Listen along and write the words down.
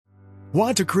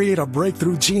Want to create a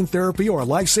breakthrough gene therapy or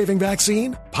life-saving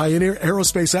vaccine? Pioneer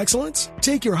aerospace excellence?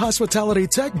 Take your hospitality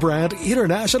tech brand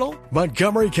international?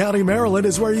 Montgomery County, Maryland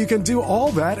is where you can do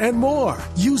all that and more.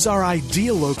 Use our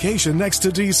ideal location next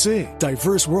to D.C.,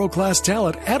 diverse world-class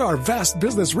talent, and our vast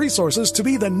business resources to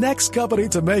be the next company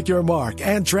to make your mark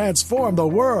and transform the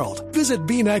world. Visit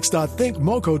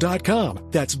bnext.thinkmoco.com.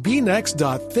 That's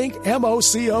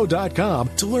bnext.thinkmoco.com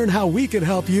to learn how we can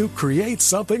help you create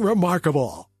something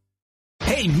remarkable.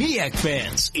 Hey, MEAC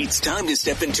fans, it's time to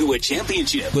step into a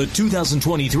championship. The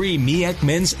 2023 MEAC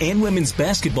Men's and Women's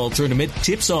Basketball Tournament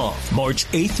tips off March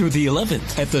 8th through the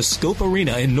 11th at the Scope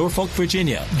Arena in Norfolk,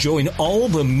 Virginia. Join all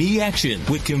the Me action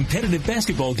with competitive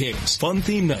basketball games, fun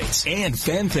theme nights, and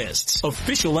fan fests,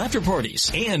 official after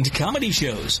parties, and comedy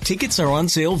shows. Tickets are on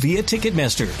sale via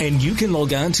Ticketmaster, and you can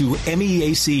log on to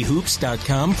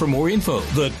meachoops.com for more info.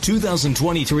 The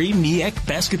 2023 MEAC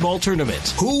Basketball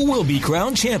Tournament. Who will be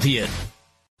crowned champion?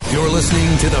 You're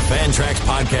listening to the Fantrax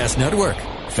Podcast Network.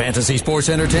 Fantasy Sports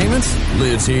Entertainment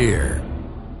lives here.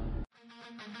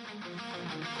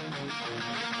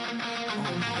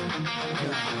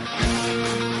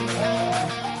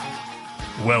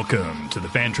 Welcome to the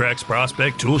Fantrax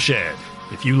Prospect Tool Shed.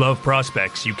 If you love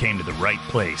prospects, you came to the right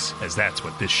place, as that's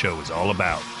what this show is all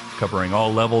about. Covering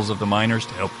all levels of the minors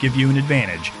to help give you an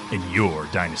advantage in your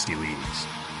dynasty leagues.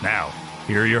 Now,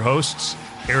 here are your hosts,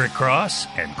 Eric Cross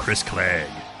and Chris Clegg.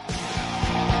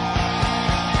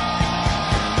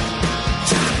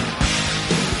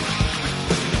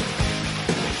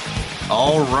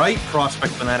 All right,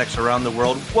 prospect fanatics around the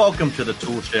world, welcome to the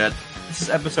Tool Shed. This is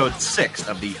episode 6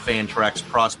 of the Fantrax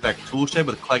Prospect Tool Shed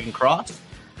with Clegg and Cross.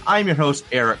 I'm your host,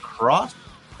 Eric Cross,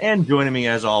 and joining me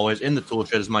as always in the Tool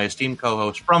Shed is my esteemed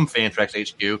co-host from Fantrax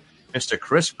HQ, Mr.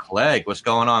 Chris Clegg. What's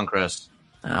going on, Chris?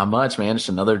 Not much, man. Just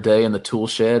another day in the Tool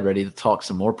Shed, ready to talk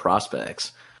some more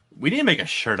prospects. We need to make a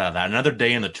shirt out of that. Another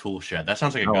day in the Tool Shed. That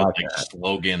sounds like a good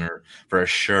slogan or for a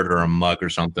shirt or a mug or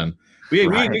something. We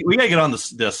gotta get on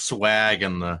the swag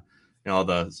and the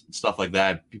stuff like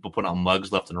that. People put on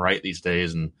mugs left and right these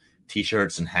days, and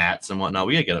T-shirts and hats and whatnot.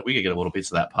 We gotta get a little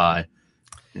piece of that pie.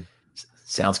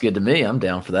 Sounds good to me. I'm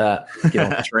down for that. Get on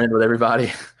the trend with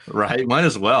everybody. Right, might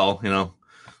as well.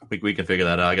 We can figure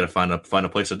that out. I gotta find a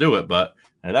place to do it, but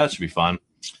that should be fun.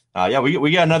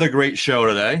 We got another great show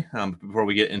today. Before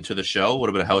we get into the show, a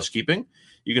little bit of housekeeping.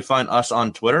 You can find us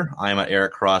on Twitter. I am at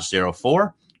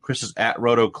EricCross04. Chris is at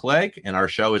RotoClegg, and our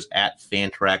show is at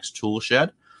Fantrax Toolshed.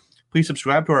 Please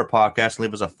subscribe to our podcast and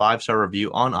leave us a 5-star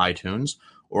review on iTunes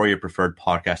or your preferred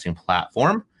podcasting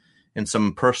platform. And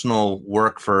some personal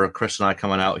work for Chris and I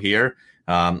coming out here.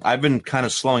 I've been kind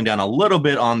of slowing down a little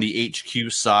bit on the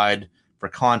HQ side for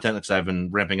content because I've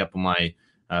been ramping up on my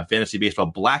fantasy baseball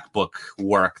black book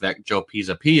work that Joe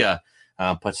Pisapia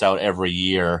puts out every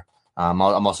year. I'm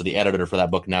also the editor for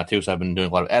that book now, too, so I've been doing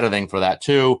a lot of editing for that,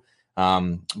 too.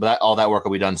 But all that work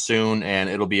will be done soon, and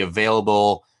it'll be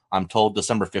available, I'm told,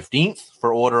 December 15th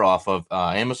for order off of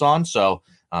Amazon. So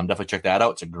definitely check that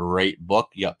out. It's a great book.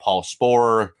 You got Paul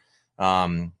Sporer,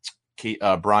 Brian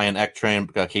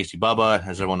Ecktrain, Casey Bubba,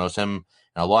 as everyone knows him,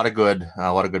 and a lot of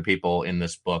good people in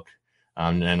this book,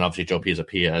 and obviously Joe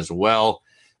Pisapia as well.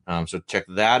 So check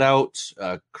that out.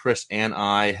 Chris and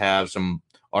I have some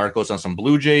articles on some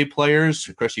Blue Jay players.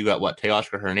 Chris, you got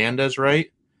Teoscar Hernandez,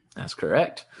 right? That's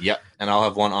correct. Yep. And I'll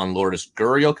have one on Lourdes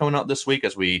Gurriel coming out this week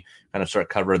as we kind of start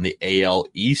covering the AL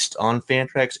East on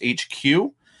Fantrax HQ.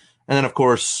 And then, of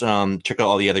course, check out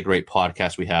all the other great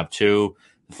podcasts we have, too.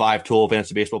 The 5-Tool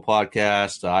Fantasy Baseball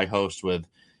Podcast. I host with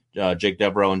Jake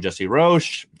Devereaux and Jesse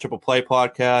Roche. Triple Play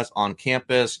Podcast, On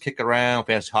Campus, Kick Around,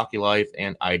 Fantasy Hockey Life,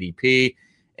 and IDP.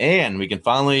 And we can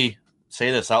finally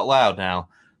say this out loud now.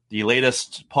 The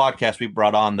latest podcast we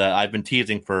brought on that I've been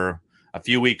teasing for a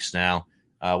few weeks now.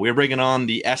 We're bringing on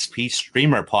the SP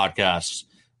Streamer podcast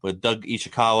with Doug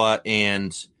Ishikawa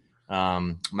and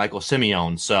Michael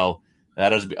Simeone. So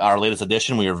that is our latest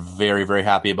edition. We are very, very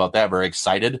happy about that. Very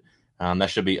excited. That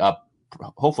should be up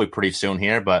hopefully pretty soon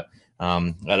here, but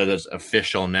that is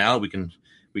official now. We can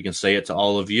say it to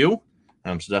all of you.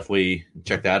 So definitely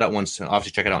check that out.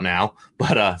 Obviously check it out now,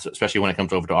 but especially when it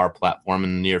comes over to our platform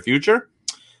in the near future.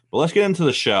 But let's get into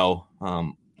the show.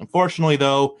 Unfortunately,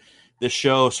 though, this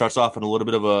show starts off on a little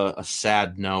bit of a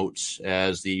sad note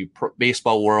as the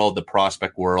baseball world, the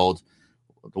prospect world,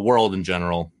 the world in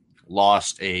general,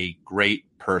 lost a great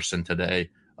person today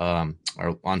or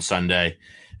on Sunday.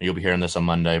 You'll be hearing this on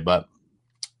Monday. But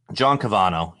John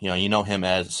Cavano, you know him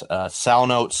as Sal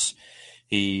Notes.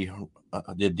 He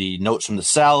did the Notes from the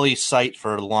Sally site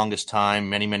for the longest time,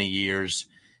 many, many years,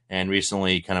 and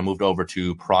recently kind of moved over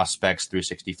to Prospects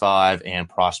 365 and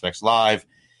Prospects Live.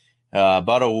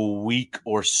 About a week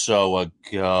or so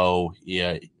ago,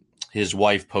 his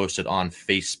wife posted on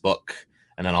Facebook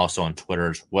and then also on Twitter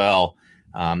as well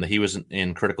that he was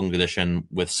in critical condition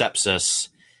with sepsis,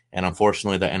 and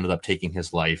unfortunately that ended up taking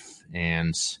his life.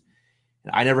 And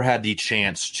I never had the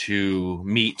chance to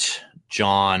meet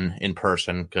John in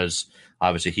person because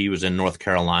obviously he was in North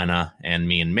Carolina and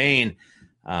me in Maine,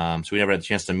 so we never had the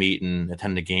chance to meet and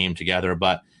attend a game together,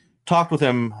 but talked with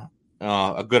him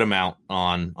a good amount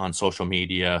on social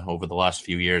media over the last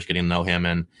few years, getting to know him.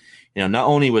 And, not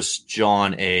only was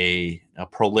John a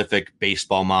prolific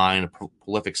baseball mind, a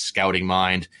prolific scouting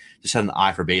mind, just had an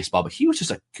eye for baseball, but he was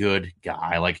just a good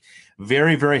guy, like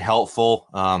very, very helpful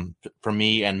for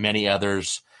me and many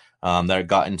others that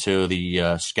got into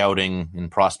the scouting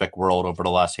and prospect world over the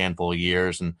last handful of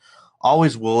years, and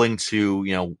always willing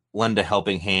to, lend a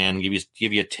helping hand,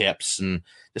 give you tips, and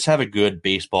just have a good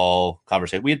baseball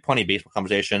conversation. We had plenty of baseball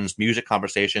conversations, music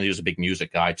conversations. He was a big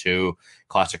music guy too,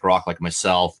 classic rock like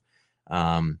myself.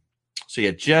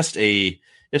 Just a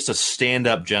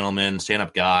stand-up gentleman,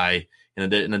 stand-up guy,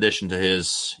 in addition to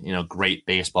his, great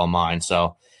baseball mind.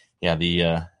 So,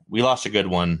 we lost a good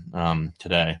one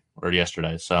today or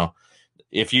yesterday. So,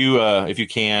 if you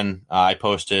can, I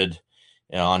posted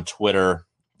on Twitter.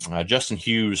 Justin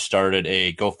Hughes started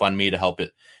a GoFundMe to help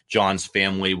John's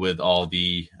family with all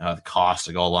the costs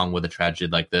that go along with a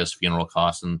tragedy like this, funeral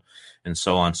costs and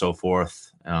so on and so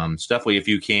forth. So definitely, if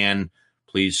you can,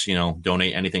 please,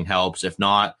 donate. Anything helps. If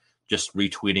not, just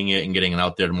retweeting it and getting it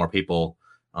out there to more people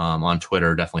on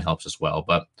Twitter definitely helps as well.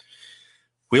 But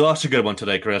we lost a good one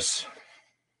today, Chris.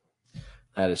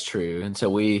 That is true. And so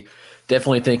we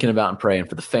definitely thinking about and praying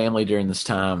for the family during this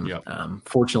time. Yep.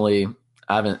 Fortunately,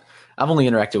 I've only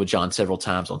interacted with John several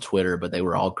times on Twitter, but they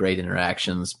were all great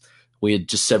interactions. We had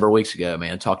just several weeks ago,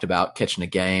 talked about catching a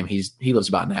game. He lives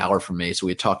about an hour from me, so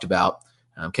we had talked about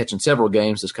catching several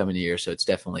games this coming year. So it's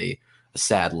definitely a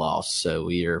sad loss. So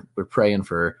we're praying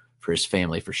for his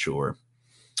family for sure.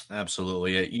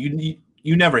 Absolutely.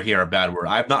 You never hear a bad word.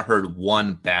 I've not heard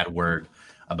one bad word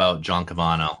about John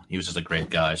Cavano. He was just a great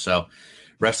guy. So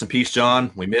rest in peace,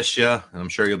 John. We miss you, and I'm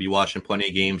sure you'll be watching plenty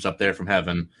of games up there from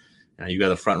heaven. You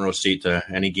got a front row seat to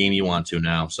any game you want to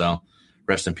now. So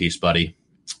rest in peace, buddy.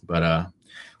 But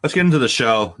let's get into the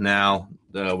show now.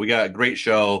 We got a great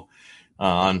show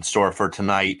on store for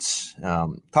tonight.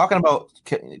 Talking about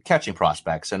catching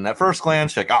prospects. And at first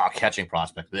glance, you're like, catching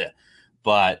prospects. Bleh.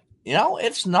 But,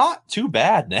 it's not too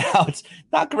bad now. It's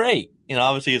not great.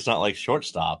 Obviously it's not like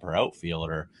shortstop or outfield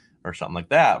or something like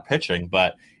that, or pitching.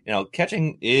 But,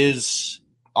 catching is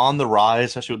on the rise,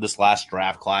 especially with this last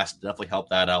draft class. Definitely helped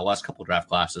that out. Last couple of draft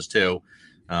classes too.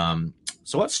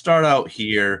 So let's start out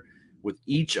here with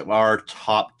each of our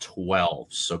top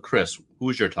 12. So Chris,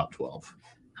 who's your top 12?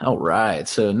 All right.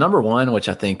 So number one, which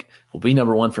I think will be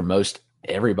number one for most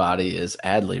everybody, is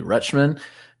Adley Rutschman.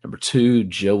 Number 2,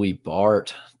 Joey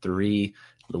Bart. 3,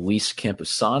 Luis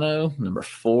Campusano. Number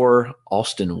 4,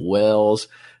 Austin Wells.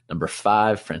 Number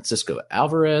 5, Francisco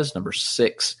Alvarez. Number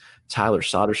 6, Tyler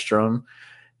Soderstrom.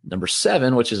 Number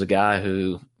 7, which is a guy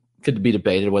who could be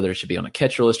debated whether it should be on a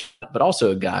catcher list, but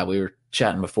also a guy we were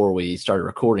chatting before we started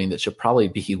recording that should probably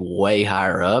be way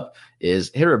higher up, is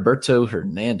Heriberto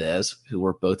Hernandez, who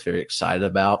we're both very excited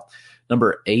about.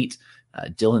 Number 8,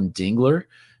 Dylan Dingler.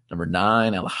 Number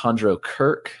 9, Alejandro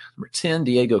Kirk. Number 10,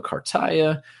 Diego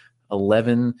Cartaya.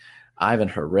 11, Ivan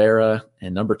Herrera.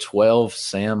 And number 12,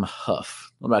 Sam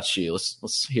Huff. What about you?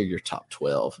 Let's hear your top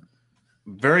 12.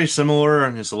 Very similar,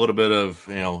 and just a little bit of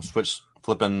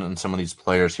flipping on some of these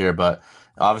players here, but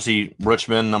obviously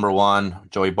Rutschman number 1,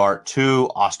 Joey Bart 2,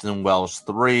 Austin Wells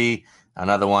 3,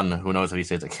 another one who knows if he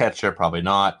stays a catcher, probably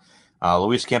not.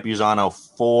 Luis Campusano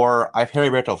 4, I have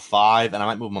Heriberto 5, and I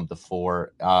might move him up to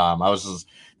 4. The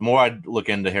more I look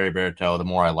into Heriberto, the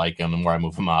more I like him, the more I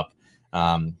move him up.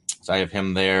 So I have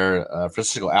him there.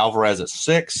 Francisco Alvarez at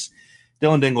 6.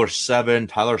 Dylan Dingler 7,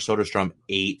 Tyler Soderstrom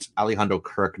 8, Alejandro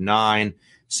Kirk 9,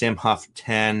 Sam Huff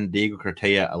 10, Diego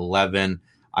Cartaya 11,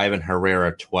 Ivan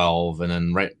Herrera 12, and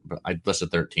then I listed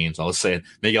 13. So I'll say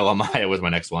Miguel Amaya was my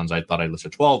next ones. I thought I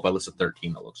listed 12, but I listed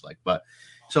 13. It looks like, but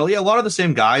so a lot of the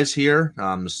same guys here,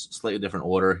 slightly different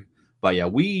order. But I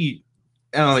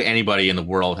don't think anybody in the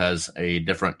world has a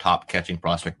different top catching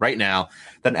prospect right now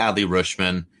than Adley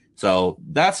Rutschman. So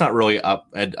that's not really up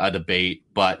a debate.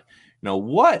 But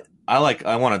what I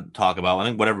want to talk about, I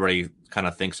think what everybody kind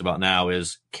of thinks about now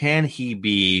is, can he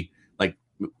be like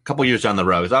a couple years down the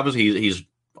road? Because obviously he's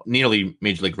nearly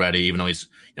major league ready, even though he's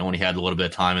only had a little bit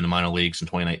of time in the minor leagues in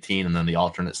 2019 and then the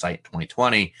alternate site in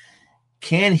 2020.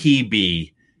 Can he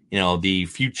be, the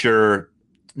future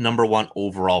number 1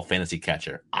 overall fantasy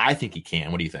catcher? I think he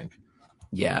can. What do you think?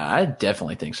 Yeah, I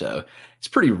definitely think so. It's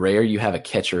pretty rare you have a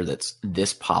catcher that's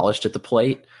this polished at the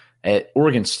plate. At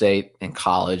Oregon State in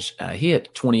college, he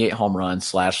hit 28 home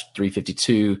runs, /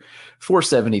 352,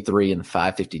 473, and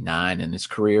 559 in his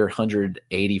career,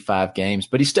 185 games.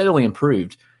 But he steadily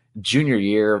improved. Junior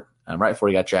year, right before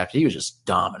he got drafted, he was just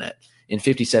dominant. In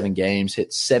 57 games,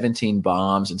 hit 17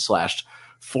 bombs and slashed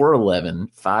 411,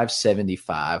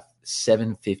 575,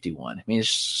 751. I mean, it's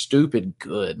stupid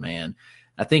good, man.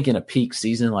 I think in a peak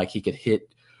season, like he could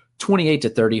hit 28 to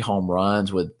 30 home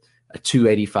runs with a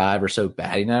 285 or so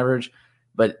batting average,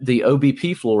 but the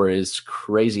OBP floor is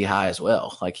crazy high as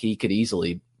well. Like he could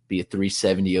easily be a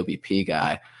 370 OBP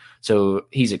guy. So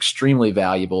he's extremely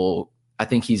valuable. I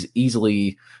think he's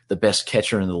easily the best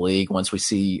catcher in the league once we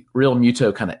see Real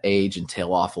Muto kind of age and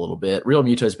tail off a little bit. Real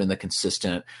Muto has been the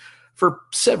consistent for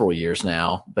several years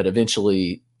now, but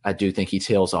eventually I do think he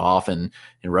tails off and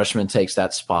Rutschman takes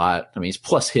that spot. I mean, he's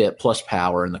plus hit, plus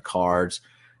power in the cards.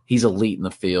 He's elite in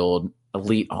the field,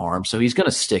 elite arm. So he's going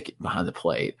to stick behind the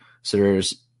plate. So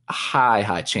there's a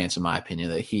high chance, in my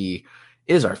opinion, that he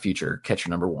is our future catcher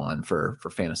number one for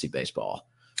fantasy baseball.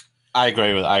 I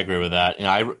agree with that.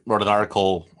 I wrote an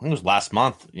article, I think it was last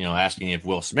month, asking if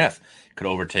Will Smith could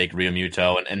overtake Real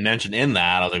Muto and mentioned in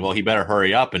that, I was like, well, he better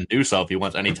hurry up and do so if he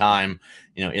wants any time,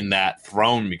 in that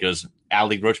throne, because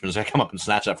Adley Rutschman is going to come up and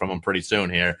snatch that from him pretty soon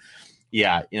here.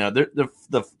 Yeah,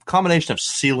 the combination of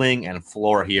ceiling and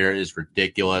floor here is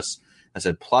ridiculous. I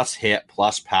said plus hit,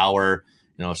 plus power.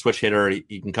 Switch hitter.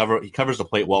 He covers the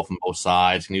plate well from both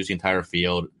sides. Can use the entire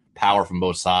field. Power from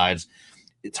both sides.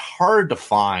 It's hard to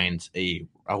find a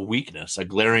weakness, a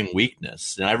glaring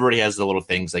weakness. And everybody has the little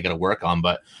things they got to work on,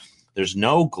 but there's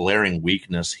no glaring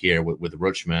weakness here with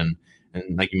Rutschman.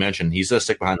 And like you mentioned, he's going to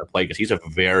stick behind the plate because he's a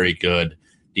very good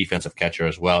defensive catcher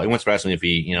as well. It wouldn't surprise me if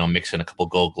he, mixed in a couple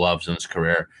Gold Gloves in his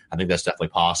career. I think that's definitely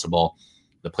possible.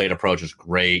 The plate approach is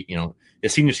great.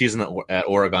 His senior season at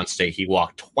Oregon State, he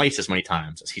walked twice as many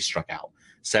times as he struck out,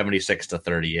 76 to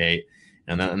 38.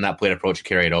 And then that plate approach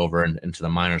carried over into the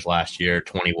minors last year,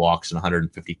 20 walks and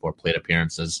 154 plate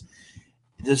appearances.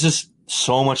 There's just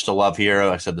so much to love here.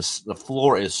 Like I said, the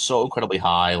floor is so incredibly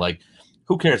high. Like,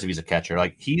 who cares if he's a catcher?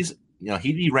 Like, he'd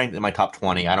be ranked in my top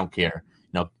 20. I don't care.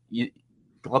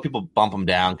 A lot of people bump him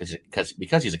down because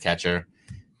he's a catcher.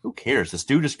 Who cares? This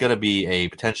dude is going to be a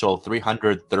potential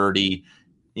 330,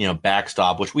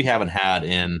 backstop, which we haven't had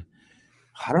in.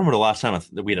 I don't remember the last time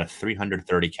that we had a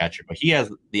 330 catcher, but he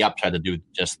has the upside to do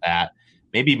just that.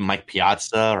 Maybe Mike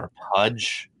Piazza or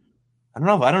Pudge. I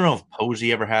don't know if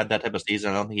Posey ever had that type of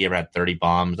season. I don't think he ever had 30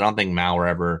 bombs. I don't think Mauer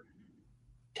ever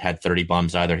had 30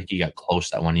 bombs either. I think he got close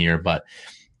that one year. But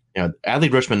Adley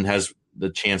Rutschman has the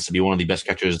chance to be one of the best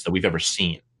catchers that we've ever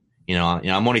seen.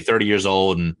 I'm only 30 years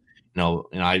old, and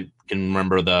I can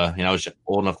remember I'm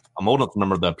old enough to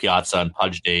remember the Piazza and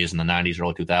Pudge days in the 90s,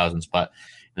 early 2000s. But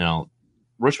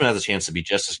Rutschman has a chance to be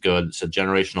just as good. It's a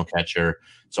generational catcher.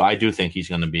 So I do think he's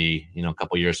going to be, a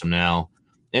couple years from now.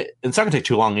 It's not going to take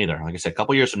too long either. Like I said, a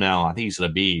couple years from now, I think he's going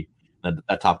to be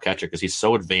that top catcher because he's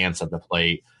so advanced at the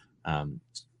plate. Like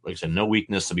I said, no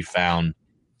weakness to be found.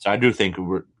 So I do think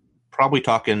we're probably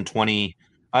talking 20.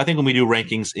 I think when we do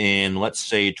rankings in, let's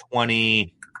say,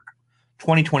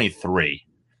 2023,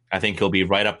 I think he'll be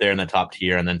right up there in the top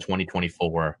tier. And then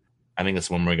 2024, I think that's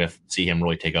when we're going to see him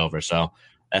really take over. So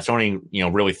that's only,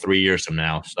 really 3 years from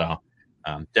now. So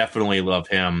definitely love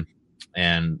him.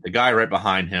 And the guy right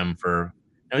behind him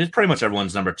he's pretty much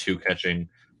everyone's number 2 catching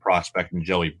prospect, and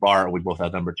Joey Bart. We both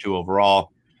had number 2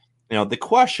 overall. The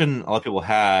question a lot of people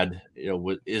had,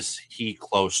 is he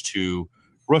close to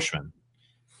Rutschman?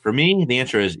 For me, the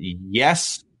answer is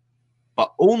yes,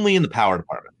 but only in the power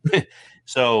department.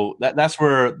 So that's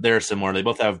where they're similar. They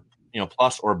both have,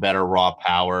 plus or better raw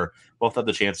power. Both have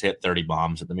the chance to hit 30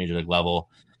 bombs at the major league level.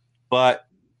 But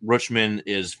Rutschman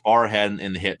is far ahead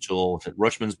in the hit tool.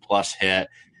 Rutschman's plus hit.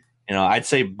 I'd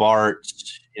say Bart,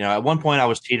 at one point I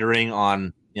was teetering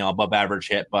on, above average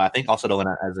hit, but I think also looking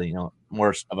at as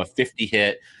more of a 50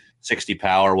 hit, 60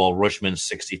 power, while Rutschman's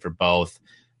 60 for both.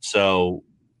 So,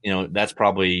 that's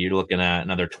probably, you're looking at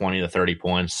another 20 to 30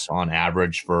 points on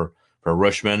average for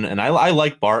Rutschman. And I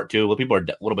like Bart too. A lot of people are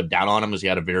a little bit down on him because he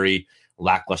had a very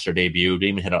lackluster debut.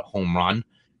 Didn't even hit a home run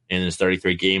in his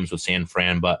 33 games with San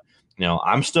Fran. But,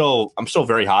 I'm still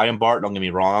very high on Bart. Don't get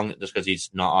me wrong, just because he's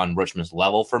not on Rutschman's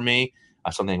level for me.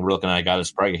 Something we're looking at a guy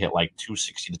that's probably hit like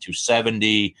 260 to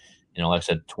 270. Like I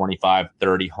said, 25,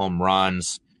 30 home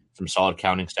runs, some solid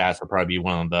counting stats. Will probably be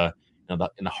one of the in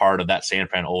the heart of that San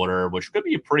Fran order, which could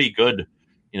be a pretty good,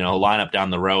 lineup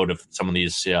down the road of some of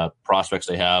these prospects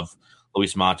they have,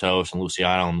 Luis Matos and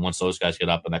Luciano, and once those guys get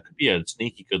up, and that could be a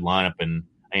sneaky good lineup in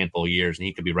handful of years, and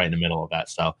he could be right in the middle of that.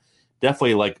 So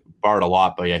definitely like Bart a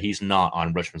lot, but yeah, he's not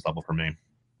on Richmond's level for me.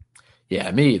 Yeah,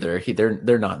 me either.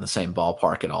 They're not in the same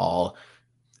ballpark at all.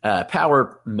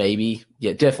 Power, maybe.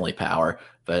 Yeah, definitely power.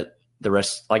 But the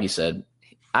rest, like you said,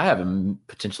 I have him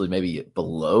potentially maybe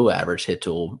below average hit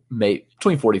tool.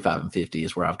 Between 45 and 50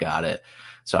 is where I've got it.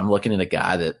 So I'm looking at a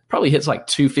guy that probably hits like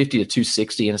 250 to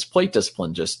 260, and his plate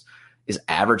discipline just is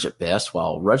average at best,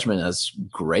 while Rutschman has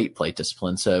great plate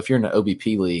discipline. So if you're in an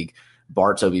OBP league,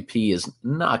 Bart's OBP is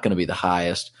not going to be the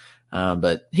highest.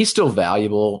 But he's still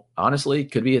valuable. Honestly,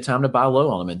 could be a time to buy low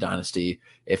on him in Dynasty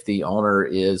if the owner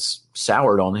is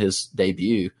soured on his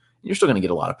debut. You're still going to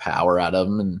get a lot of power out of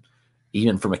him. And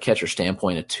even from a catcher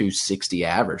standpoint, a 260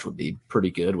 average would be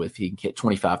pretty good if he can hit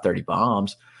 25, 30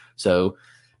 bombs. So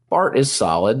Bart is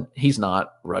solid. He's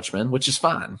not Rutschman, which is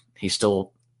fine. He's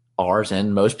still ours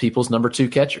and most people's number 2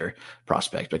 catcher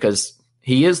prospect because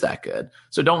he is that good.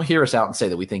 So don't hear us out and say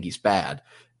that we think he's bad,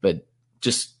 but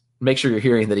just make sure you're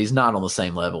hearing that he's not on the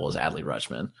same level as Adley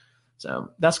Rutschman.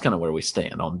 So that's kind of where we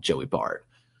stand on Joey Bart.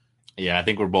 Yeah, I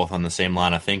think we're both on the same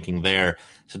line of thinking there.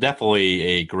 So definitely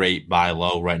a great buy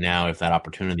low right now if that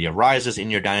opportunity arises in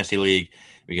your Dynasty League,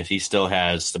 because he still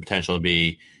has the potential to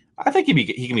be, I think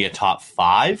he can be a top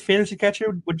 5 fantasy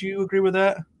catcher. Would you agree with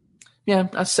that? Yeah,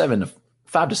 that's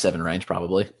 5 to 7 range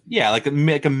probably. Yeah, like a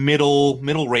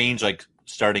middle range, like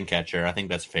starting catcher. I think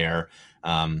that's fair.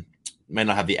 May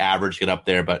not have the average get up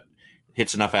there, but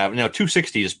hits enough.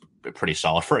 260 is pretty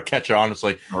solid for a catcher,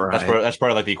 honestly. Right. That's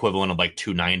probably like the equivalent of like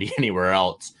 290 anywhere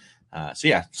else. So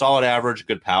yeah, solid average,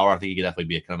 good power. I think he could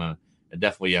definitely be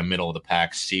definitely a middle of the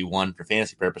pack C1 for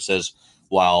fantasy purposes,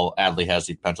 while Adley has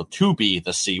the potential to be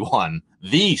the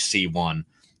C1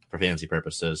 for fantasy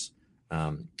purposes.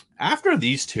 After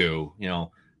these two,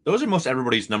 those are most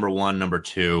everybody's number 1, number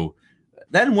 2.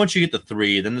 Then once you get to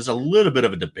 3, then there's a little bit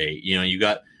of a debate. You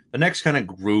got the next kind of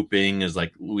grouping is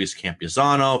like Luis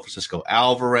Campusano, Francisco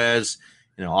Alvarez,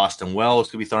 Austin Wells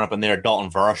could be thrown up in there.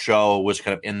 Dalton Varsho was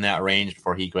kind of in that range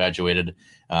before he graduated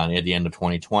at the end of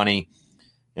 2020.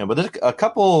 But there's a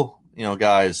couple,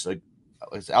 guys like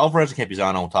Alvarez and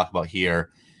Campusano we'll talk about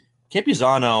here.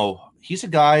 Campusano, he's a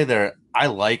guy that I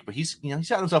like, but he's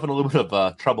got himself in a little bit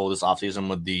of trouble this offseason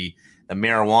with the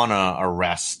marijuana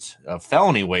arrest,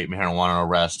 felony weight marijuana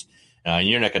arrest in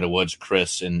your neck of the woods,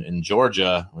 Chris, in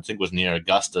Georgia. I think it was near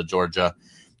Augusta, Georgia,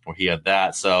 where he had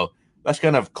that. So that's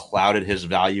kind of clouded his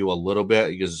value a little bit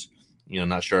because,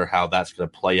 not sure how that's going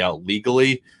to play out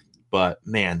legally. But,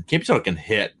 man, Campusano can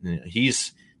hit.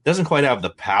 Doesn't quite have the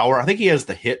power. I think he has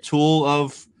the hit tool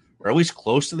or at least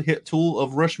close to the hit tool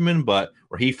of Rutschman, but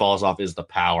where he falls off is the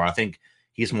power. I think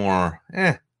he's more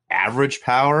average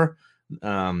power,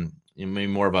 maybe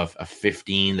more of a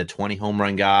 15 to 20 home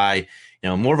run guy,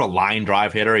 more of a line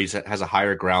drive hitter. He has a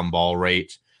higher ground ball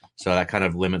rate, so that kind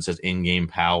of limits his in-game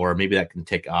power. Maybe that can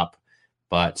tick up,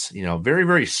 but, very,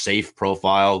 very safe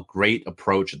profile, great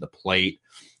approach at the plate.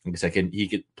 Because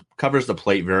he covers the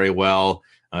plate very well,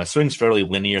 swings fairly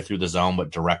linear through the zone,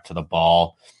 but direct to the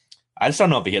ball. I just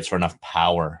don't know if he hits for enough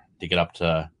power to get up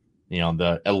to,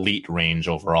 the elite range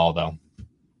overall, though.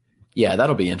 Yeah,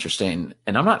 that'll be interesting.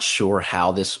 And I'm not sure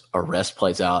how this arrest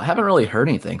plays out. I haven't really heard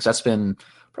anything. So that's been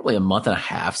probably a month and a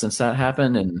half since that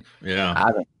happened. And yeah,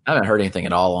 I haven't heard anything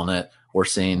at all on it or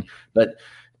seen. But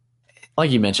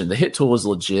like you mentioned, the hit tool was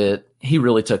legit. He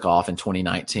really took off in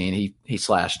 2019. He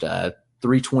slashed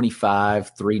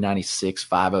 325, 396,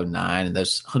 509 in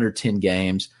those 110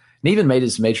 games. And even made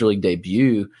his major league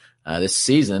debut this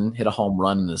season, hit a home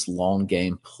run in this long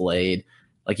game played.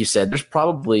 Like you said, there's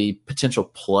probably potential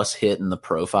plus hit in the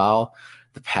profile.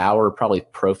 The power probably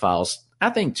profiles,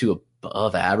 I think, to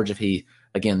above average if he,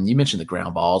 again, you mentioned the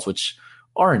ground balls, which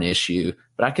are an issue,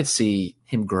 but I could see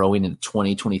him growing in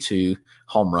 2022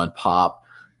 home run pop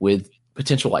with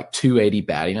potential like 280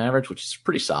 batting average, which is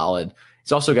pretty solid.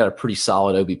 He's also got a pretty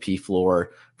solid OBP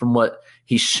floor. From what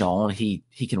he's shown, he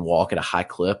can walk at a high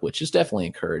clip, which is definitely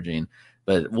encouraging.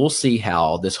 But we'll see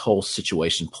how this whole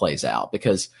situation plays out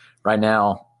because right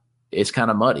now it's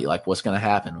kind of muddy. Like what's going to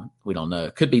happen? We don't know.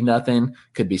 It could be nothing,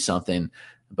 could be something.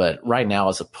 But right now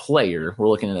as a player, we're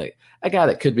looking at a guy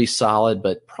that could be solid,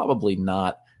 but probably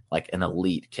not like an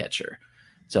elite catcher.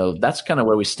 So that's kind of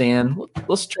where we stand.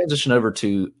 Let's transition over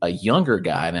to a younger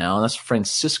guy now, and that's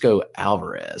Francisco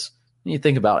Alvarez. What do you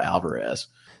think about Alvarez?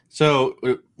 So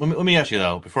let me ask you,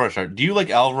 though, before I start, do you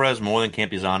like Alvarez more than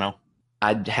Campusano?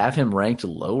 I'd have him ranked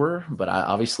lower, but I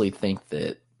obviously think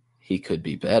that he could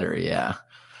be better, yeah.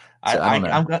 So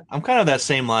I'm kind of that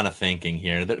same line of thinking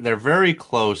here. They're very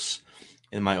close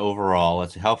in my overall.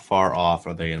 Let's see, how far off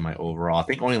are they in my overall? I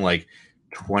think only like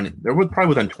 20. They're probably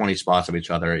within 20 spots of each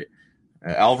other.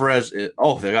 Alvarez,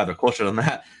 they're closer than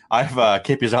that. I have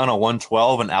Campuzano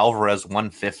 112 and Alvarez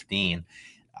 115.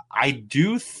 I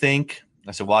do think,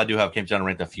 while I do have Campuzano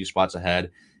ranked a few spots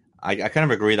ahead, I kind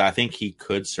of agree that I think he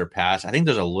could surpass. I think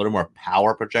there's a little more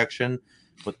power projection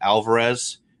with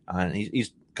Alvarez.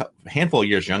 He's a handful of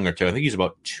years younger, too. I think he's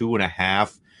about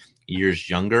 2.5 years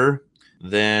younger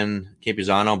than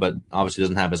Campuzano, but obviously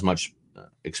doesn't have as much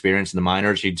experience in the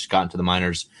minors. He just got into the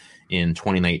minors in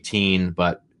 2019,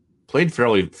 but played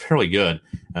fairly good.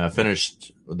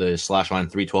 Finished the slash line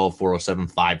 312, 407,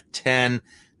 510.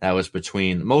 That was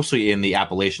between mostly in the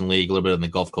Appalachian League, a little bit in the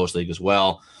Gulf Coast League as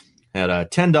well.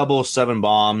 Had 10 doubles, 7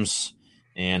 bombs,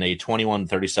 and a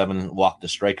 21-37 walk to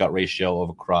strikeout ratio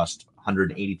across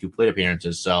 182 plate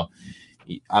appearances. So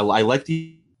I like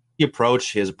the approach.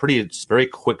 He has a very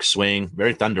quick swing,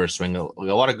 very thunderous swing. A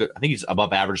lot of good. I think he's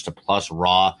above average to plus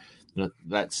raw.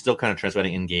 That's still kind of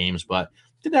translating in games, but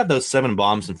did have those 7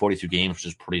 bombs in 42 games, which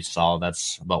is pretty solid.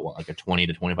 That's about like a 20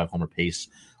 to 25 homer pace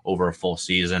over a full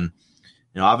season.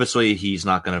 Obviously he's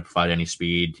not going to provide any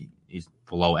speed. He's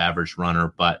below average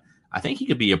runner, but I think he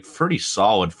could be a pretty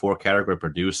solid 4-category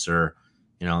producer,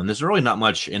 and there's really not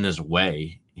much in his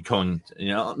way going,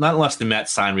 not unless the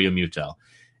Mets sign Realmuto.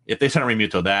 If they sign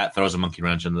Realmuto, that throws a monkey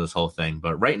wrench into this whole thing.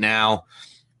 But right now,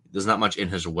 there's not much in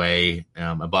his way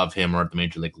above him or at the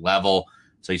major league level.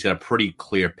 So he's got a pretty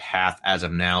clear path as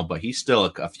of now, but he's still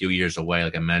a few years away,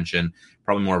 like I mentioned,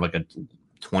 probably more of like a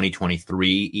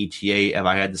 2023 ETA, if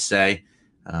I had to say.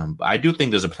 But I do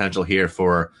think there's a potential here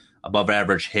for above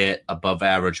average hit, above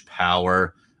average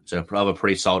power. So probably a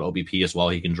pretty solid OBP as well.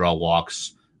 He can draw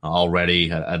walks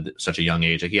already at such a young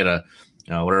age. Like he had a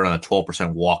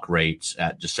 12% walk rate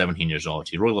at just 17 years old.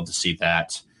 So you'd really love to see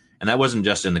that. And that wasn't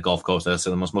just in the Gulf Coast. That's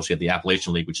mostly at the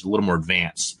Appalachian League, which is a little more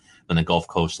advanced than the Gulf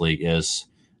Coast League is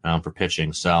for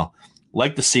pitching. So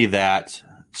like to see that.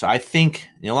 So I think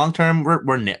long term we're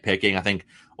nitpicking. I think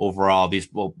overall these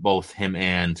both him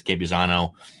and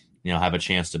Campuzano have a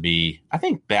chance to be, I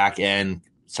think, back end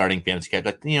starting fantasy catch,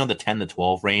 like the 10 to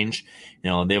 12 range. They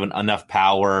have enough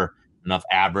power, enough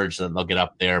average that they'll get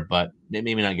up there, but they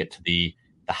maybe not get to the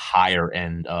higher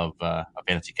end of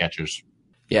fantasy catchers.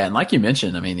 Yeah, and like you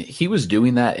mentioned, he was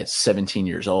doing that at 17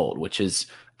 years old, which is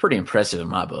pretty impressive in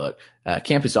my book.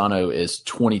 Campuzano is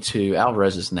 22.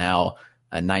 Alvarez is now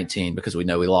 19 because we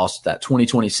know we lost that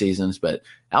 2020 seasons, but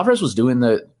Alvarez was doing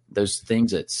those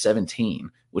things at 17,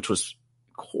 which was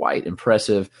quite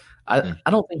impressive. I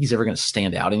don't think he's ever going to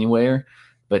stand out anywhere,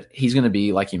 but he's going to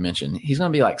be, like you mentioned, he's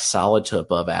going to be like solid to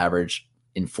above average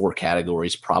in 4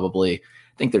 categories probably.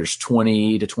 I think there's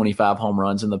 20 to 25 home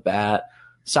runs in the bat,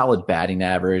 solid batting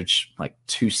average, like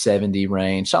 270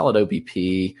 range, solid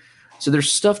OBP. So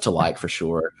there's stuff to like for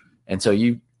sure. And so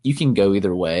you can go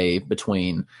either way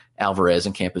between Alvarez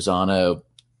and Campuzano.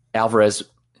 Alvarez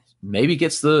maybe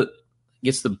gets the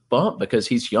bump because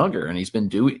he's younger and he's been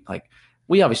doing, like,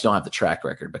 we obviously don't have the track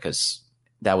record because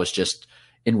that was just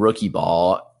in rookie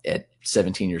ball at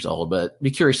 17 years old, but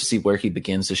be curious to see where he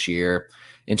begins this year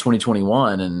in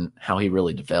 2021 and how he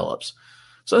really develops.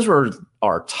 So those were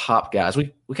our top guys.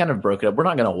 We kind of broke it up. We're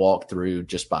not going to walk through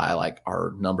just by like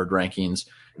our numbered rankings.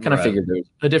 Kind of figured there's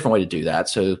a different way to do that.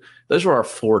 So those were our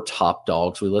 4 top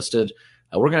dogs we listed.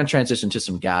 We're going to transition to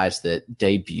some guys that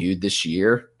debuted this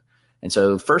year. And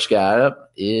so first guy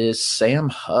up is Sam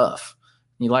Huff.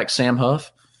 You like Sam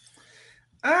Huff?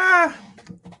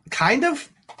 Kind of.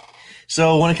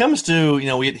 So when it comes to,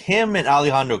 we had him and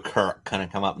Alejandro Kirk kind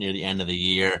of come up near the end of the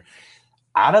year.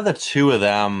 Out of the two of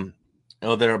them,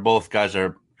 they're both guys that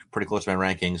are pretty close to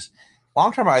my rankings.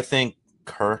 Long term, I think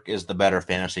Kirk is the better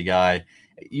fantasy guy.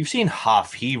 You've seen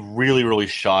Huff. He really, really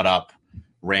shot up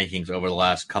rankings over the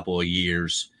last couple of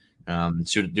years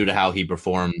due to how he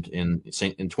performed in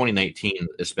 2019,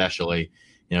 especially.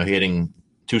 Hitting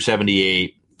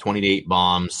 278, 28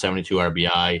 bombs, 72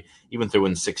 RBI, even threw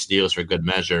in 6 steals for good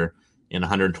measure in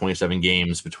 127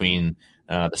 games between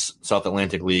the South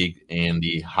Atlantic League and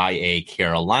the High A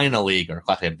Carolina League, or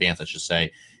Class A Advanced, I should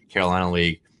say, Carolina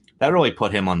League. That really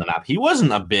put him on the map. He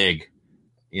wasn't a big,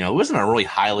 he wasn't a really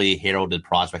highly heralded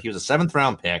prospect. He was a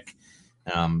 7th-round pick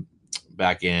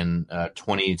back in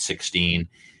 2016.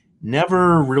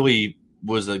 Never really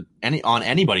was on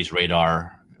anybody's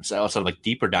radar outside of like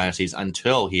deeper dynasties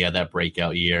until he had that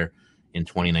breakout year in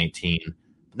 2019.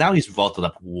 Now he's vaulted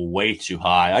up way too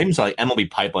high. I even saw like MLB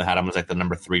Pipeline had him as like the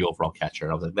number 3 overall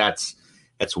catcher. I was like,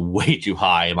 that's way too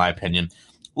high in my opinion.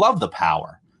 Love the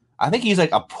power. I think he's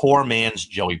like a poor man's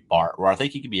Joey Bart, where I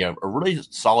think he could be a really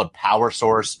solid power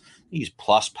source. He's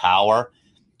plus power,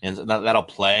 and that'll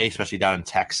play, especially down in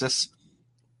Texas.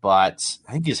 But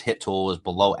I think his hit tool is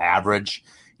below average.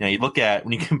 you look at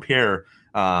when you compare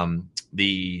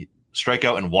the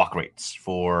strikeout and walk rates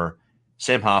for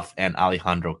Sam Huff and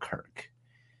Alejandro Kirk.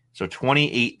 So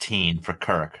 2018 for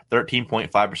Kirk,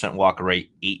 13.5% walk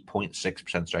rate, 8.6%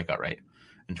 strikeout rate.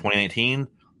 In 2019,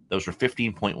 those were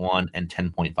 15.1 and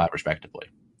 10.5 respectively.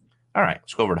 All right,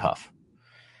 let's go over to Huff.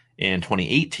 In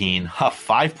 2018, Huff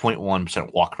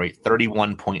 5.1% walk rate,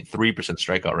 31.3%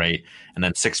 strikeout rate, and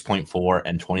then 6.4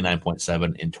 and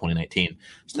 29.7 in 2019.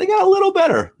 So they got a little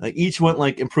better. Like each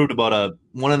went improved about a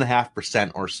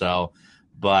 1.5% or so.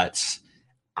 But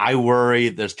I worry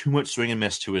there's too much swing and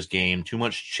miss to his game, too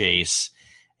much chase.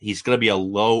 He's going to be a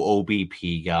low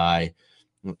OBP guy.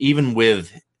 Even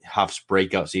with Huff's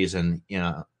breakout season,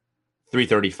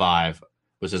 335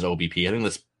 was his OBP. I think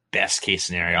that's best case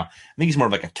scenario. I think he's more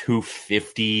of like a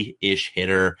 250-ish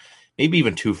hitter, maybe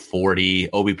even 240.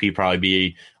 OBP probably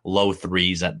be low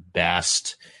threes at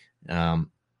best.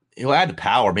 He'll add to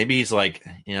power. Maybe he's a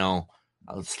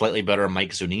slightly better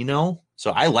Mike Zunino.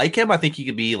 So I like him. I think he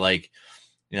could be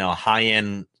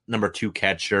high-end number 2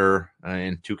 catcher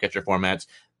in 2 catcher formats.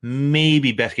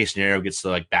 Maybe best case scenario gets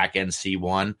to back end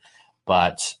C1.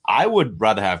 But I would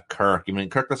rather have Kirk. I mean,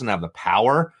 Kirk doesn't have the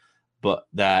power, but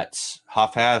that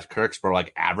Huff has. Kirk's for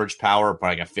average power,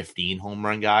 probably a 15 home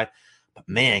run guy. But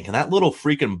man, can that little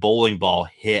freaking bowling ball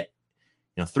hit?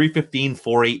 315,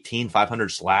 418,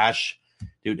 500 slash.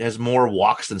 Dude has more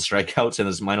walks than strikeouts in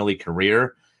his minor league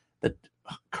career. That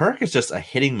Kirk is just a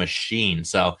hitting machine.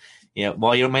 So,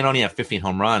 while you might only have 15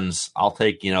 home runs, I'll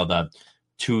take, the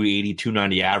 280,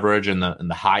 290 average and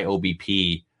the high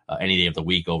OBP any day of the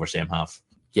week over Sam Huff.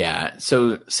 Yeah.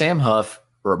 So Sam Huff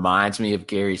reminds me of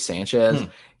Gary Sanchez.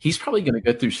 He's probably going to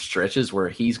go through stretches where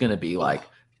he's going to be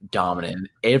dominant.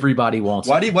 Everybody wants.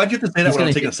 Why'd you have to say that when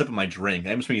I'm taking a sip of my drink?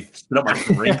 I just made me spit up my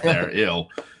drink there. Ew.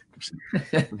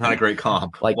 Not a great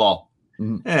comp.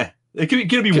 It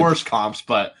could be worse comps,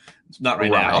 but it's not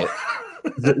right now.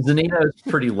 Zunino is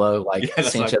pretty low.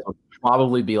 Sanchez would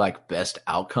probably be best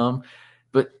outcome,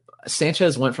 but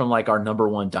Sanchez went from our number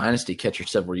 1 dynasty catcher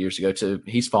several years ago to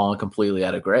he's fallen completely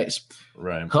out of grace.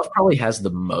 Right. Huff probably has the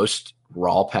most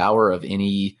raw power of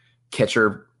any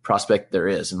catcher prospect there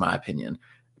is, in my opinion.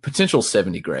 Potential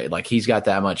 70 grade. He's got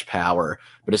that much power,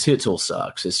 but his hit tool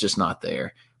sucks. It's just not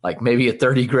there. Maybe a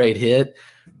 30 grade hit.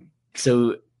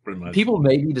 So people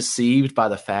may be deceived by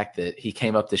the fact that he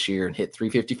came up this year and hit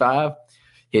 355,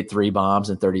 hit 3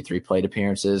 bombs and 33 plate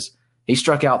appearances. He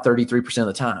struck out 33% of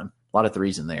the time. A lot of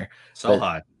threes in there. So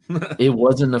high. It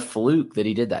wasn't a fluke that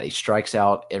he did that. He strikes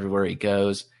out everywhere he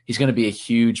goes. He's going to be a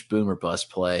huge boom or bust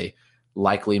play,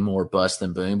 likely more bust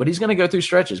than boom, but he's going to go through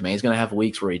stretches, man. He's going to have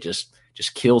weeks where he just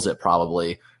kills it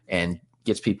probably and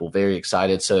gets people very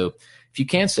excited. So if you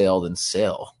can sell, then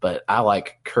sell. But I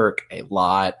like Kirk a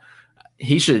lot.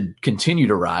 He should continue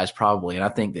to rise probably, and I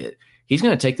think that he's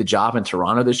going to take the job in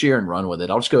Toronto this year and run with it.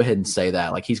 I'll just go ahead and say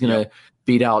that. He's going to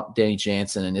beat out Danny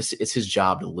Jansen, and it's his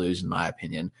job to lose, in my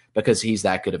opinion, because he's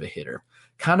that good of a hitter.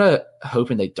 Kind of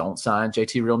hoping they don't sign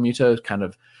JT Realmuto, kind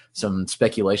of some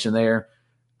speculation there.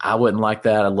 I wouldn't like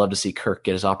that. I'd love to see Kirk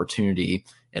get his opportunity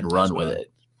and run with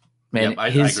it. Man, I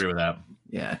agree with that.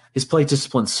 Yeah, his plate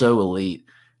discipline's so elite.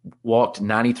 Walked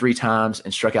 93 times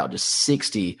and struck out just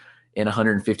 60 in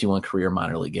 151 career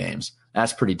minor league games.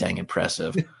 That's pretty dang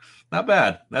impressive. Not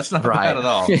bad. That's not bad at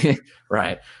all.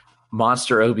 Right.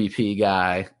 Monster OBP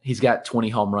guy. He's got 20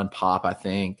 home run pop, I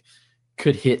think.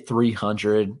 Could hit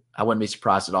 300. I wouldn't be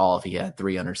surprised at all if he had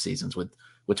 300 seasons with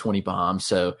 20 bombs.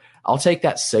 So I'll take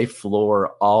that safe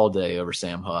floor all day over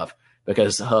Sam Huff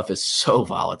because Huff is so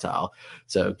volatile.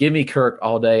 So give me Kirk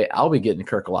all day. I'll be getting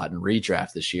Kirk a lot in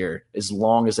redraft this year as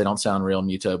long as they don't sound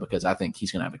Realmuto, because I think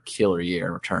he's going to have a killer year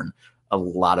and return a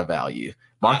lot of value.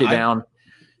 Mark it down.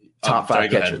 Top 5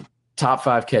 catcher. Top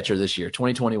 5 catcher this year,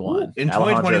 2021. In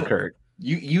 2020, Kirk.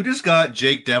 You just got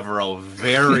Jake Devereaux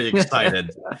very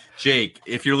excited. Jake,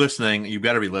 if you're listening, you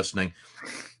better be listening.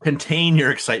 Contain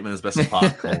your excitement as best as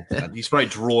possible. He's probably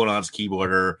drooling on his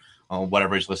keyboard or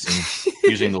whatever he's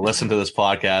using to listen to this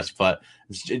podcast. But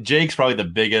Jake's probably the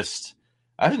biggest.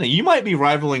 I don't know. You might be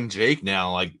rivaling Jake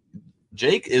now.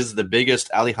 Jake is the biggest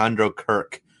Alejandro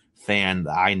Kirk fan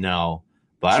that I know.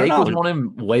 But Jake I don't know. was on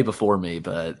him way before me,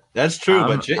 but that's true.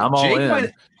 But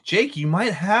Jake, you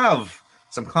might have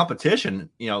some competition.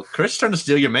 Chris is trying to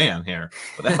steal your man here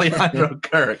with Alejandro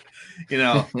Kirk.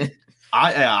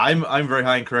 I'm very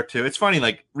high in Kirk too. It's funny,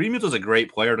 Realmuto's a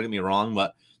great player. Don't get me wrong,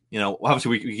 but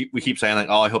obviously we keep saying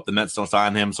I hope the Mets don't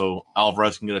sign him so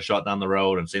Alvarez can get a shot down the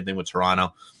road, and same thing with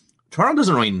Toronto. Toronto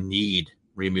doesn't really need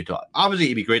Realmuto. Obviously,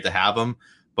 it'd be great to have him,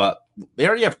 But they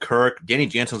already have Kirk. Danny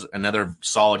Jansen's another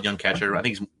solid young catcher. I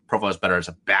think his profile is better as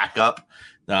a backup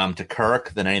to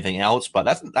Kirk than anything else. But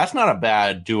that's not a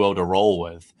bad duo to roll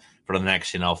with for the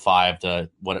next 5 to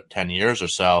 10 years or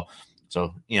so.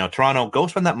 So Toronto, go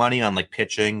spend that money on like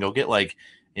pitching. Go get like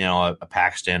a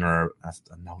Paxton or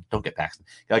no, don't get Paxton.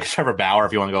 Like Trevor Bauer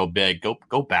if you want to go big.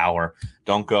 Go Bauer.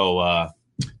 Don't go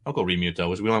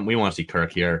Remuto. We want to see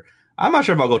Kirk here. I'm not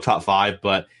sure if I'll go top 5,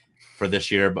 but for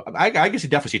this year, but I guess he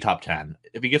definitely see top 10.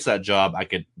 If he gets that job, I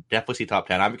could definitely see top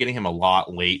 10. I'm getting him a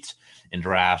lot late in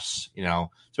drafts,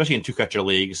 especially in 2-catcher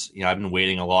leagues. I've been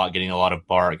waiting a lot, getting a lot of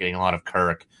Bart, getting a lot of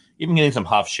Kirk, even getting some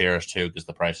Huff shares too, because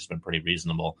the price has been pretty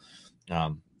reasonable.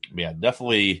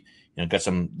 Definitely, got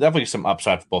some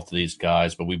upside for both of these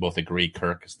guys, but we both agree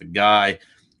Kirk is the guy. A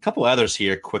couple others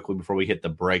here quickly before we hit the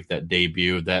break that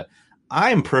debuted that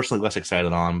I'm personally less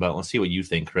excited on, but let's see what you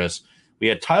think, Chris. We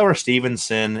had Tyler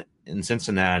Stevenson in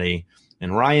Cincinnati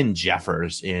and Ryan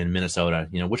Jeffers in Minnesota.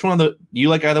 Which one do you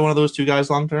like either one of those two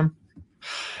guys long term?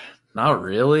 Not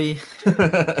really.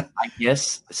 I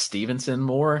guess Stevenson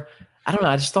more. I don't know.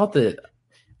 I just thought that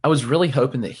I was really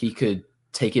hoping that he could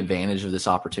take advantage of this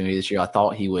opportunity this year. I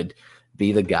thought he would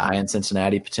be the guy in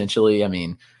Cincinnati potentially. I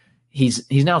mean, he's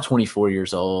now 24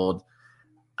 years old.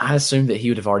 I assumed that he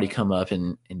would have already come up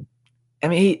and I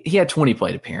mean, he had 20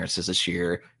 plate appearances this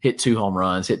year, hit 2 home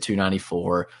runs, hit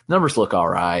 294. Numbers look all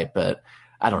right, but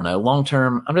I don't know. Long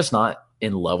term, I'm just not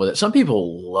in love with it. Some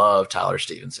people love Tyler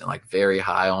Stevenson, like very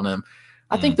high on him.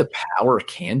 I think the power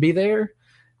can be there.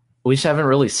 We just haven't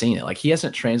really seen it. Like he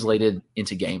hasn't translated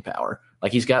into game power.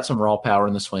 Like he's got some raw power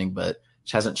in the swing, but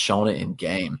just hasn't shown it in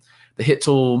game. The hit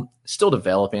tool still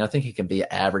developing. I think he can be an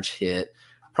average hit,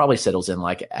 probably settles in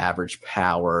like average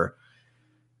power.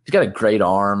 He's got a great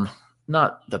arm.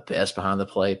 Not the best behind the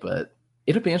plate, but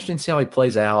it'll be interesting to see how he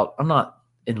plays out. I'm not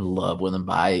in love with him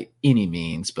by any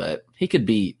means, but he could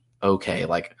be okay.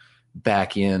 Like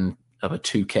back in of a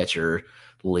 2-catcher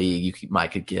league, you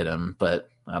could get him, but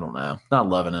I don't know. Not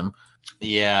loving him.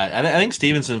 Yeah, I think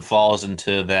Stevenson falls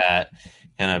into that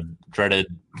kind of dreaded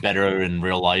better in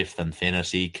real life than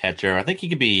fantasy catcher. I think he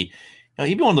could be,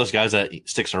 he'd be one of those guys that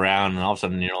sticks around and all of a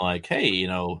sudden you're like, hey,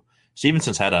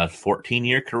 Stevenson's had a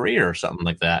 14-year career or something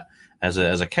like that. As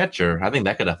a catcher, I think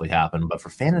that could definitely happen. But for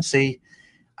fantasy,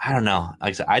 I don't know. Like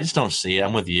I said, I just don't see it.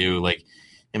 I'm with you. Like,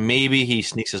 and maybe he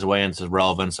sneaks his way into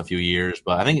relevance a few years,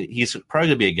 but I think he's probably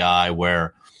going to be a guy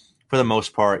where, for the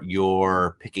most part,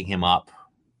 you're picking him up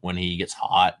when he gets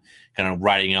hot, kind of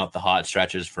riding out the hot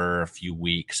stretches for a few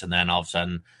weeks, and then all of a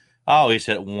sudden, he's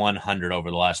hit 100 over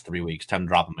the last 3 weeks. Time to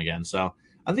drop him again. So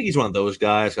I think he's one of those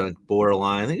guys, kind of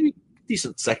borderline. I think he'd be a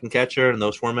decent second catcher in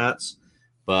those formats.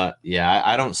 But yeah,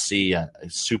 I don't see a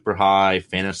super high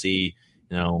fantasy,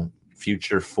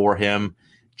 future for him.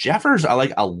 Jeffers, I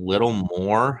like a little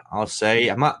more. I'll say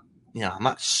I'm not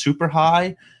super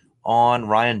high on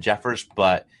Ryan Jeffers,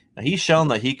 but he's shown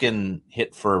that he can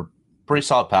hit for pretty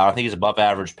solid power. I think he's above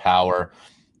average power.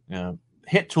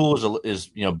 Hit tool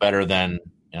is better than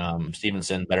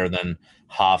Stevenson, better than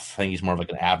Huff. I think he's more of like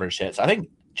an average hit. So I think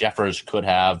Jeffers could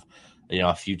have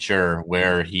a future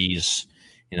where he's.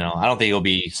 I don't think he'll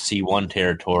be C1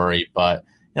 territory, but,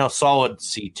 solid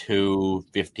C2,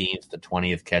 15th to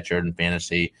 20th catcher in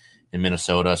fantasy in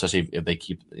Minnesota, especially if they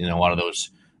keep, a lot of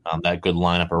those, that good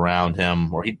lineup around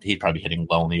him, or he'd probably be hitting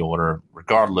low in the order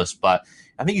regardless. But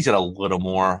I think he's got a little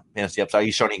more fantasy upside.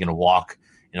 He's showing he can walk,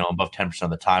 above 10% of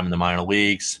the time in the minor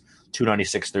leagues,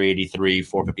 296, 383,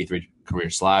 453 career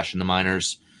slash in the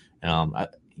minors. Got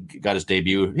his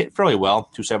debut, hit fairly well,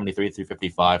 273,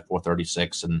 355,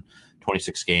 436, and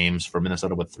 26 games for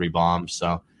Minnesota with 3 bombs. So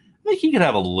I think he could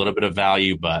have a little bit of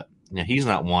value, but he's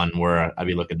not one where I'd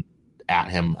be looking at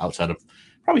him outside of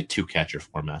probably 2 catcher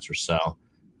formats or so.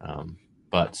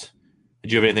 But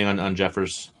did you have anything on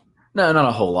Jeffers? No, not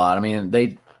a whole lot. I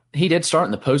mean, he did start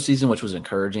in the postseason, which was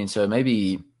encouraging. So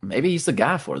maybe he's the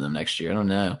guy for them next year. I don't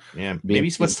know. Yeah, maybe he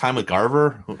splits time with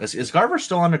Garver. Is Garver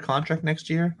still under contract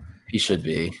next year? He should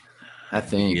be, I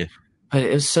think. Yeah. But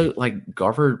it was so like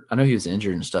Garver, I know he was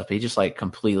injured and stuff, but he just like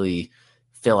completely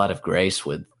fell out of grace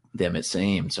with them, it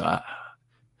seemed. So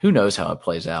who knows how it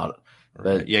plays out.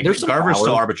 But yeah, Garver's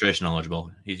still arbitration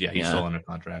eligible. He's still under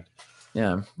contract.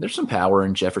 Yeah, there's some power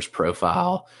in Jeffers'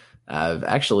 profile.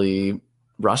 Actually,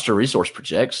 Roster Resource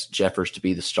projects Jeffers to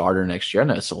be the starter next year. I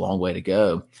know it's a long way to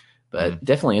go, but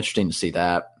definitely interesting to see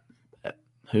that.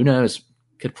 Who knows?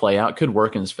 Could play out, could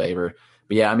work in his favor.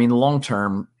 But yeah, I mean, long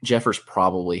term, Jeffers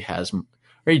probably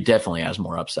he definitely has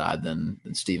more upside than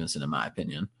Stevenson, in my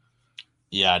opinion.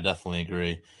 Yeah, I definitely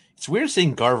agree. It's weird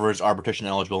seeing Garver's arbitration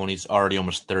eligible when he's already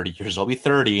almost 30 years old. He'll be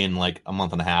 30 in like a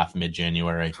month and a half,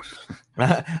 mid-January.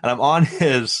 And I'm on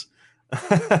his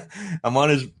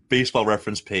baseball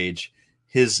reference page.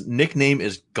 His nickname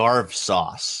is Garv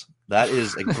Sauce. That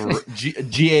is a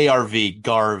Garv,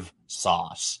 Garv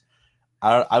Sauce.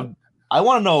 I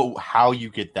want to know how you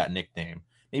get that nickname.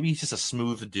 Maybe he's just a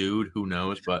smooth dude. Who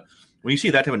knows? But when you see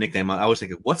that type of nickname, I always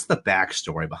think, what's the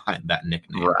backstory behind that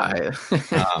nickname? Right.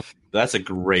 That's a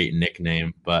great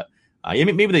nickname. But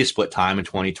maybe they split time in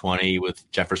 2020 with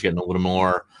Jeffers getting a little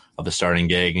more of the starting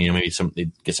gig. And, maybe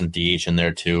they get some DH in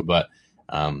there too. But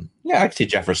I can see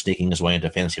Jeffers sneaking his way into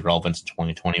fantasy relevance in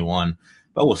 2021.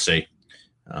 But we'll see.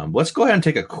 Let's go ahead and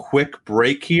take a quick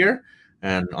break here.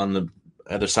 And on the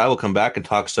other side, we'll come back and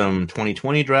talk some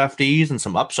 2020 draftees and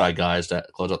some upside guys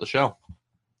that close out the show.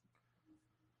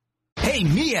 Hey,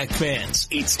 MEAC fans,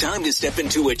 it's time to step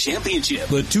into a championship.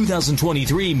 The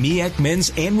 2023 MEAC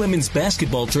men's and women's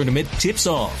basketball tournament tips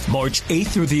off March 8th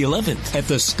through the 11th at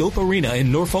the Scope Arena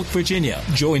in Norfolk, Virginia.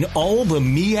 Join all the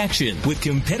MEAC action with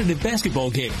competitive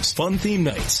basketball games, fun theme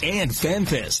nights, and fan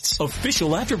fests,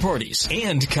 official after parties,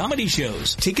 and comedy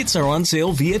shows. Tickets are on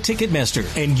sale via Ticketmaster,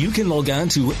 and you can log on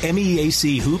to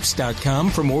meachoops.com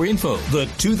for more info. The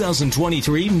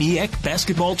 2023 MEAC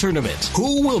basketball tournament.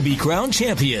 Who will be crowned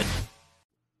champion?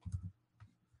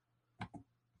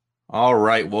 All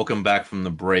right, welcome back from the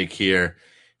break here.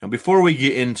 Now, before we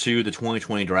get into the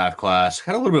 2020 draft class,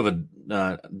 had a little bit of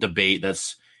a debate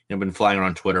that's been flying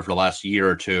around Twitter for the last year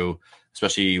or two,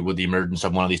 especially with the emergence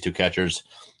of one of these two catchers.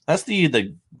 That's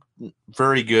the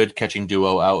very good catching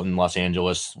duo out in Los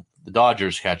Angeles, the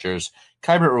Dodgers catchers,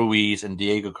 Keibert Ruiz and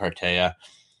Diego Cartaya.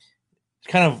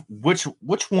 Kind of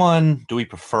which one do we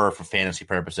prefer for fantasy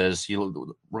purposes?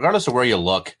 Regardless of where you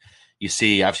look, I've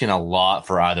seen a lot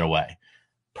for either way.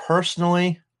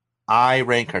 Personally, I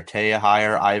rank Cartaya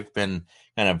higher. I've been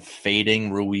kind of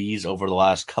fading Ruiz over the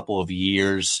last couple of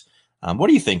years. What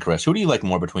do you think, Chris? Who do you like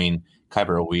more between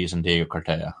Keibert Ruiz and Diego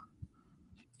Cartaya?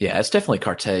 Yeah, it's definitely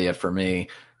Cartaya for me.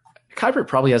 Keibert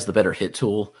probably has the better hit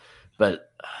tool,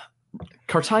 but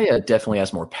Cartaya definitely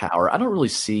has more power. I don't really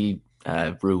see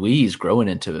Ruiz growing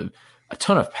into a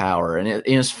ton of power. And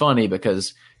it's funny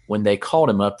because when they called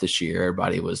him up this year,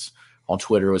 everybody was on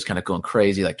Twitter was kind of going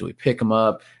crazy. Like, do we pick him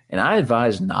up? And I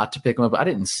advised not to pick him up. I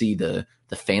didn't see the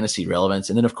fantasy relevance.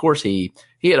 And then, of course, he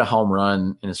had a home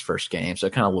run in his first game, so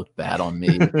it kind of looked bad on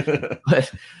me.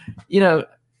 But,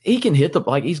 he can hit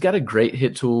he's got a great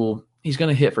hit tool. He's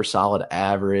going to hit for solid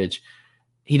average.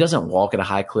 He doesn't walk at a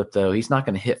high clip, though. He's not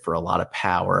going to hit for a lot of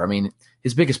power. I mean,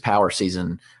 his biggest power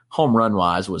season, home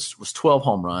run-wise, was 12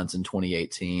 home runs in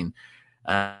 2018.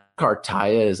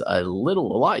 Cartaya is a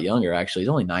lot younger, actually. He's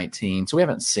only 19, so we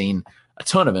haven't seen a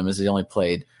ton of him as he only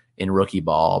played in rookie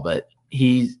ball, but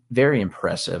he's very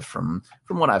impressive from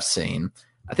what I've seen.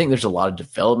 I think there's a lot of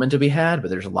development to be had, but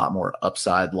there's a lot more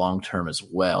upside long-term as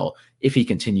well if he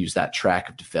continues that track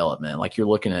of development. Like, you're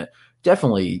looking at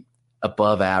definitely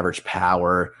above average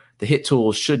power. The hit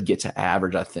tools should get to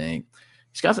average, I think.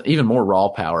 He's got even more raw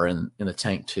power in the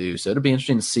tank too, so it'll be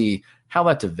interesting to see how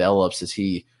that develops as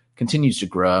he continues to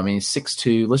grow. I mean, he's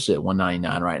 6'2", listed at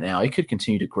 199 right now. He could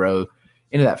continue to grow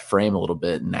into that frame a little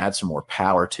bit and add some more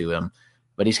power to him.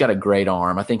 But he's got a great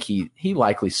arm. I think he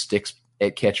likely sticks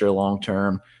at catcher long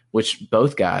term, which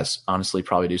both guys honestly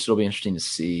probably do. So it'll be interesting to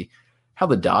see how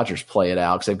the Dodgers play it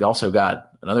out, because they've also got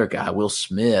another guy, Will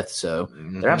Smith. So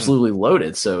they're absolutely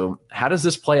loaded. So how does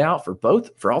this play out for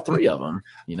all three of them?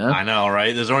 I know,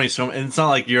 right? There's only so. And it's not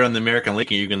like you're in the American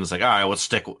League and you can just like, all right, let's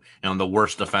stick the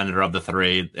worst defender of the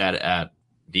three at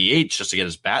DH just to get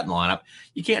his bat in the lineup.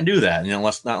 You can't do that,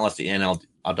 unless the NL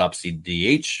adopts the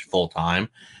DH full time.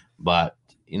 But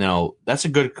that's a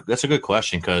good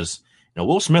question, because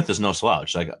Will Smith is no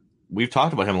slouch. Like, we've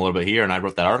talked about him a little bit here, and I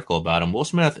wrote that article about him. Will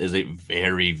Smith is a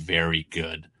very, very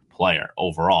good player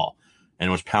overall,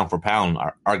 and was pound for pound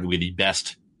arguably the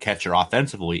best catcher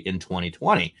offensively in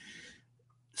 2020.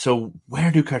 So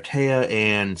where do Cartaya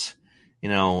and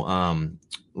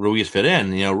Ruiz fit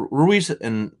in? Ruiz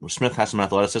and Smith has some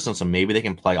athleticism, so maybe they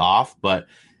can play off, but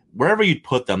wherever you'd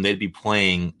put them, they'd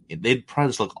probably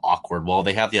just look awkward. Well,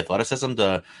 they have the athleticism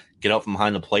to get out from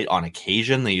behind the plate on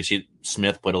occasion. You see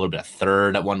Smith put a little bit of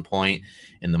third at one point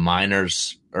in the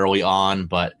minors early on,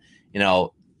 but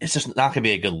it's just not going to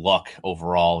be a good look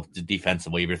overall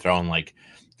defensively if you're throwing like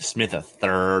Smith at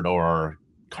third or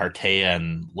Cartaya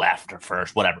and left or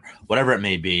first, whatever it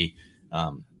may be.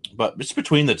 But it's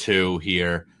between the two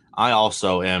here. I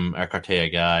also am a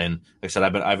Cartaya guy, and like I said,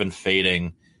 I've been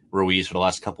fading Ruiz for the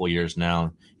last couple of years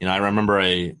now. I remember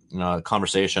a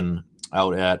conversation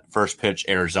out at First Pitch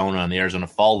Arizona in the Arizona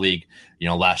Fall League,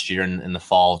 last year in the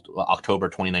fall, October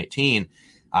 2019,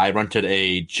 I rented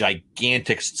a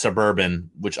gigantic Suburban,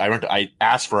 which I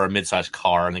asked for a midsize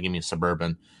car and they gave me a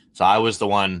Suburban. So I was the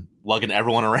one lugging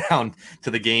everyone around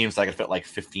to the games. So I could fit like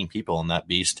 15 people in that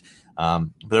beast. But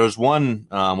there was one,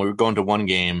 we were going to one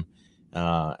game,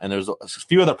 and there was a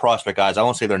few other prospect guys. I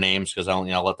won't say their names because I'll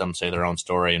let them say their own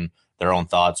story and their own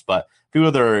thoughts. But a few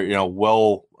other,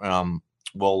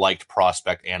 well-liked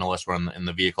prospect analysts were in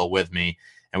the vehicle with me.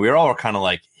 And we were all kind of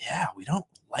like, yeah, we don't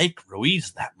like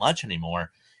Ruiz that much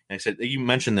anymore. And I said, you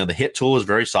mentioned that the hit tool is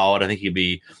very solid. I think he'd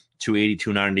be 280,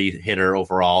 290 hitter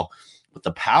overall. But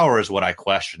the power is what I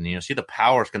question. See, the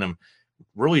power is going to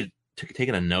really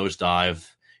taking a nosedive.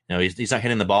 He's not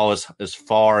hitting the ball as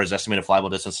far as estimated fly ball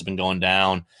distance has been going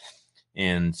down.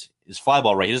 And his fly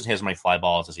ball rate, he doesn't hit as many fly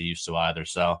balls as he used to either.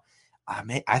 So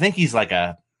I think he's like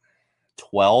a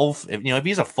 12. If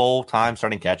he's a full-time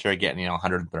starting catcher getting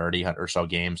 130 or so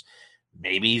games,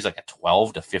 maybe he's like a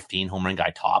 12 to 15 home run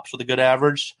guy tops with a good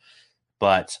average.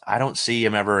 But I don't see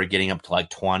him ever getting up to like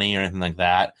 20 or anything like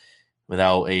that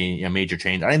without a major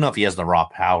change. I don't know if he has the raw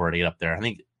power to get up there. I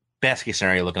think best case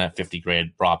scenario, looking at 50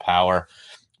 grade raw power.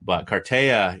 But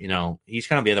Cartaya, he's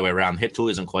kind of the other way around. The hit tool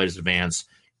isn't quite as advanced.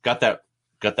 Got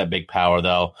that big power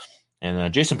though.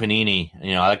 And Jason Panini,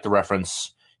 I like to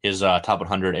reference his top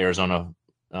 100 Arizona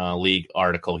League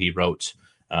article he wrote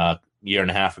a year and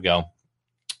a half ago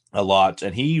a lot.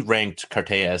 And he ranked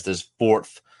Cartaya as his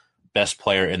fourth best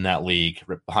player in that league,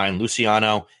 behind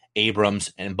Luciano,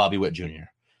 Abrams, and Bobby Witt Jr.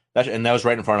 And that was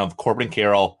right in front of Corbin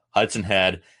Carroll, Hudson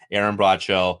Head, Aaron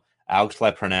Bracho, Alex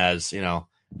Lepernez. He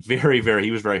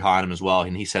was very high on him as well.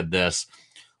 And he said this: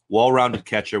 well-rounded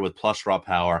catcher with plus raw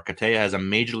power. Cartaya has a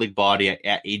major league body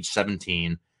at age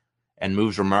 17 and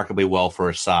moves remarkably well for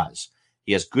his size.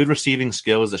 He has good receiving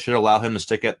skills that should allow him to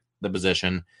stick at the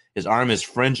position. His arm is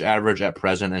fringe average at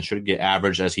present and should get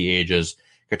average as he ages.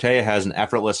 Cartaya has an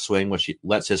effortless swing, which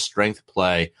lets his strength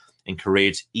play and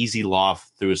creates easy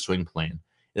loft through his swing plane.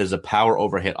 It is a power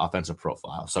over hit offensive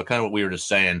profile. So kind of what we were just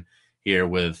saying here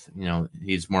with,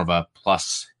 he's more of a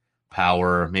plus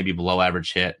power, maybe below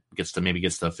average hit, gets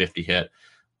to 50 hit.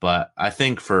 But I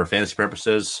think for fantasy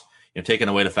purposes, taking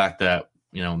away the fact that,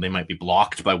 they might be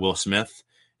blocked by Will Smith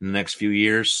in the next few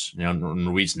years.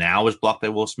 Ruiz now is blocked by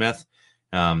Will Smith.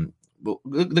 The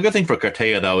good thing for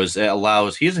Cartaya, though, is it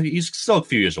allows he's still a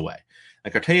few years away.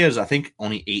 Like Cartaya is, I think,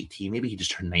 only 18. Maybe he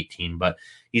just turned 19, but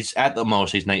he's at the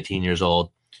most he's 19 years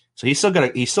old. So he's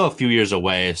still a few years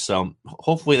away. So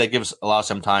hopefully that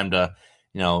allows him time to,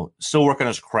 still work on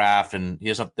his craft, and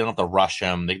they don't have to rush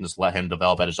him. They can just let him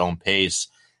develop at his own pace.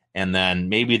 And then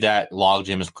maybe that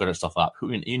logjam has cleared itself up.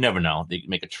 You never know. They can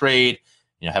make a trade,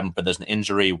 have him put this an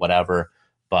injury, whatever.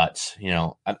 But,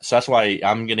 so that's why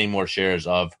I'm getting more shares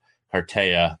of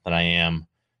Cartaya than I am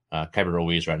Keibert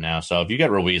Ruiz right now. So if you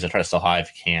get Ruiz, I try to sell high if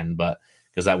you can, but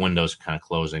because that window's kind of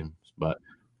closing. But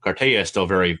Cartaya is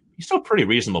still pretty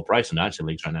reasonable price in National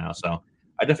Leagues right now. So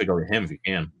I definitely go to him if you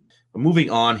can. But moving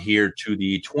on here to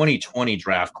the 2020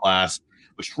 draft class,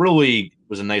 which really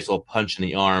was a nice little punch in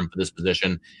the arm for this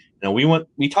position.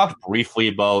 We talked briefly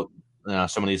about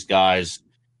some of these guys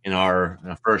in our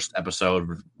first episode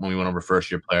when we went over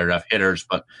first-year player draft hitters,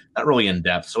 but not really in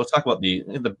depth. So let's talk about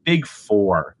the big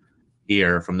four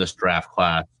here from this draft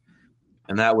class.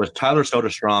 And that was Tyler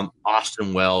Soderstrom,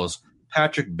 Austin Wells,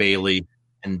 Patrick Bailey,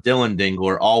 and Dylan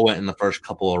Dingler all went in the first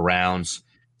couple of rounds.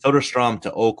 Soderstrom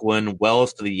to Oakland,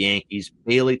 Wells to the Yankees,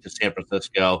 Bailey to San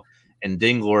Francisco, and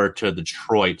Dingler to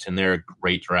Detroit in their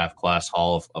great draft class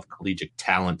haul of collegiate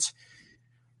talent.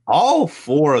 All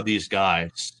four of these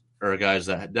guys are guys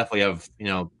that definitely have,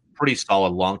 pretty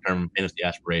solid long-term fantasy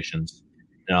aspirations.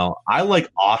 I like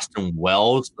Austin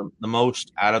Wells the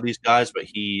most out of these guys, but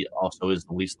he also is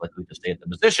the least likely to stay at the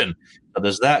position. So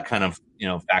there's that kind of,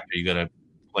 factor you got to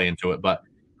play into it. But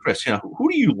Chris, who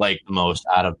do you like the most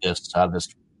out of this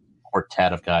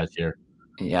quartet of guys here?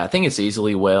 Yeah, I think it's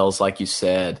easily Wells. Like you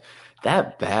said,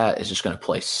 that bat is just going to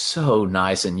play so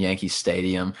nice in Yankee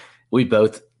Stadium. We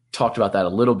both talked about that a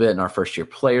little bit in our first year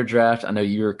player draft. I know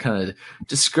you were kind of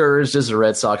discouraged as a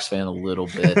Red Sox fan a little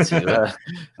bit.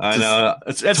 I know.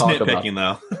 It's nitpicking,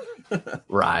 though.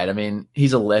 Right. I mean,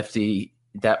 he's a lefty.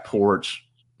 That porch,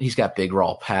 he's got big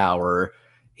raw power.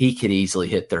 He could easily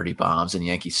hit 30 bombs in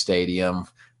Yankee Stadium.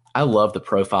 I love the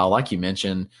profile. Like you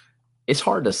mentioned, it's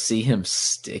hard to see him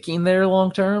sticking there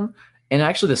long term. And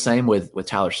actually the same with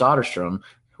Tyler Soderstrom,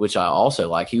 which I also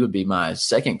like. He would be my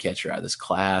second catcher out of this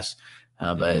class.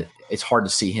 But it's hard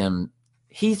to see him.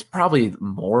 He's probably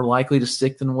more likely to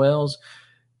stick than Wells,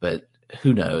 but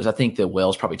who knows? I think that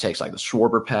Wells probably takes like the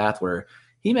Schwarber path where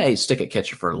he may stick at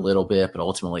catcher for a little bit, but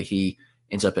ultimately he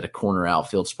ends up at a corner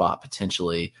outfield spot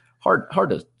potentially. Hard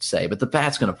to say, but the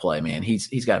bat's going to play, man.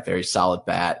 He's got a very solid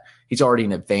bat. He's already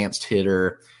an advanced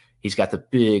hitter. He's got the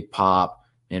big pop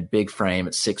and big frame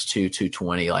at 6'2",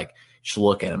 220. Like, you should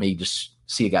look at him. You just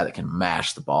see a guy that can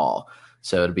mash the ball.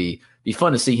 So it'd be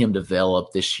fun to see him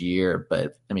develop this year.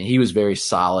 But, I mean, he was very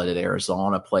solid at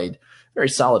Arizona, played very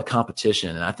solid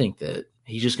competition. And I think that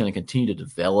he's just going to continue to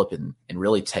develop and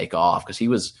really take off because he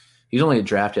was only a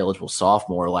draft-eligible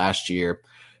sophomore last year.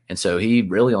 And so he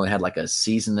really only had like a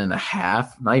season and a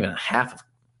half, not even a half of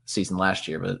season last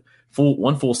year, but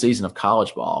one full season of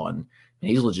college ball. And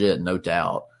he's legit, no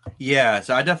doubt. Yeah,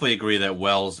 so I definitely agree that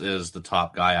Wells is the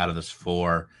top guy out of this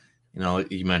four. You know,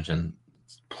 you mentioned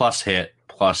plus hit,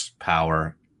 plus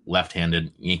power,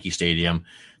 left-handed, Yankee Stadium.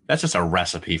 That's just a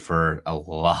recipe for a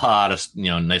lot of,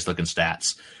 nice-looking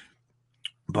stats.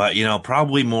 But,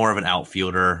 probably more of an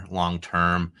outfielder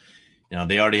long-term.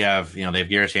 They already have, they have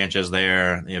Gary Sanchez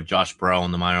there. They have Josh Breaux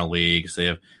in the minor leagues. They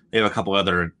have a couple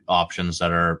other options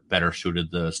that are better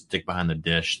suited to stick behind the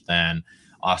dish than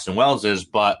Austin Wells is.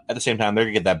 But at the same time, they're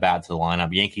going to get that bat to the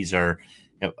lineup. Yankees are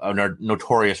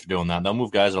notorious for doing that. They'll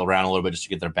move guys around a little bit just to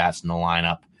get their bats in the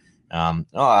lineup.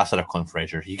 Outside of Clint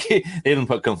Frazier. They didn't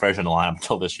put Clint Frazier in the lineup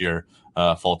until this year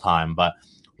full time. But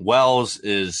Wells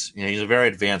is, he's a very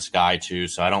advanced guy too,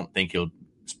 so I don't think it'll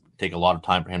take a lot of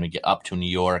time for him to get up to New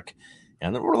York.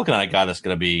 And we're looking at a guy that's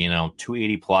going to be,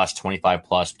 280 plus, 25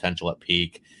 plus potential at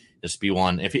peak. Just be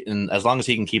one. And as long as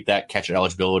he can keep that catcher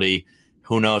eligibility,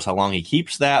 who knows how long he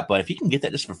keeps that. But if he can get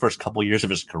that just for the first couple of years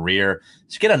of his career,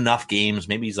 just get enough games.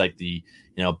 Maybe he's like the,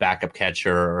 backup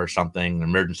catcher or something,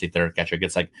 emergency third catcher,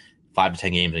 gets like 5 to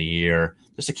 10 games a year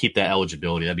just to keep that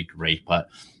eligibility. That'd be great. But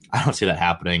I don't see that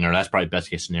happening, or that's probably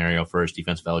best case scenario for his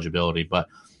defensive eligibility. But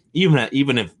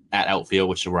even if at outfield,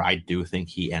 which is where I do think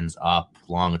he ends up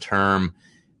long term,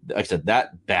 like I said,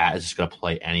 that bat is just going to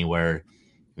play anywhere.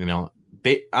 I'm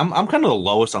kind of the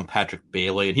lowest on Patrick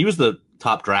Bailey, and he was the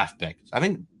top draft pick. I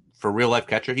think for real life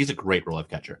catcher, he's a great real life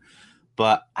catcher.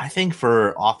 But I think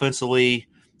for offensively,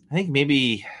 I think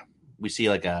maybe we see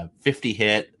like a 50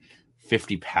 hit,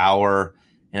 50 power.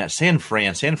 And at San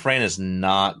Fran is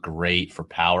not great for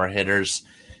power hitters.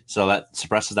 So that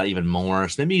suppresses that even more.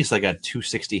 So maybe he's like a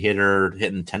 260 hitter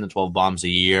hitting 10 to 12 bombs a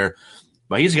year.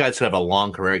 But he's a guy that's going to have a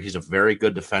long career. He's a very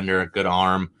good defender, good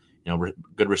arm,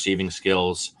 good receiving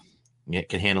skills,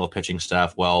 can handle pitching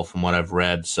stuff well from what I've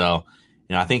read. So,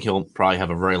 I think he'll probably have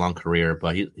a very long career,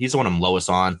 but he's the one I'm lowest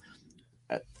on.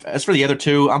 As for the other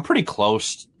two, I'm pretty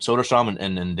close. Soderstrom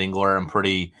and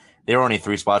Dingler, they were only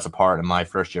 3 spots apart in my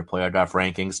first year player draft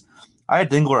rankings. I had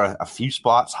Dingler a few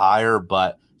spots higher,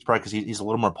 but it's probably because he's a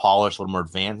little more polished, a little more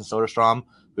advanced than Soderstrom,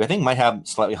 who I think might have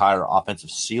slightly higher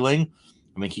offensive ceiling.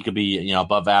 I mean, he could be,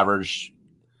 above average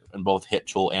in both hit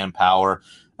tool and power.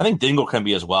 I think Dingler can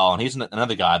be as well, and he's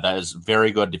another guy that is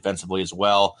very good defensively as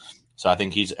well. So I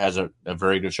think he has a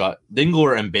very good shot.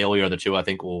 Dingler and Bailey are the two I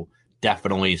think will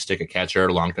definitely stick a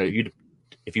catcher long term.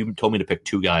 If you told me to pick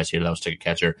 2 guys here that would stick a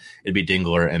catcher, it'd be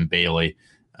Dingler and Bailey.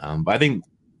 But I think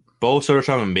both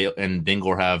Soderstrom and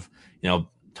Dingler have,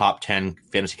 top 10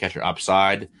 fantasy catcher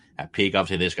upside at peak.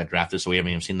 Obviously, they just got drafted, so we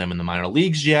haven't even seen them in the minor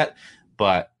leagues yet.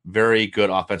 But very good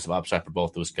offensive upside for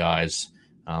both those guys.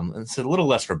 It's a little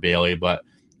less for Bailey, but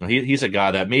he's a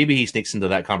guy that maybe he sneaks into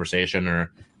that conversation,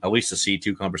 or at least a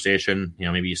C2 conversation.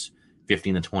 Maybe he's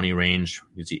 15 to 20 range.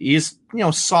 He's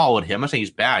solid hit. I'm not saying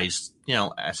he's bad. He's,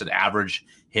 I said average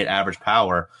hit, average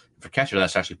power. For catcher,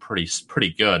 that's actually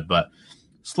pretty good, but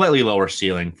slightly lower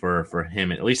ceiling for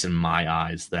him, at least in my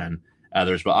eyes, than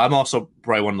others. But I'm also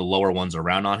probably one of the lower ones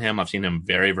around on him. I've seen him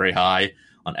very, very high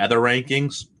on other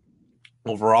rankings.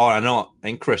 Overall, I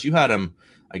think, Chris, you had him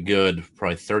a good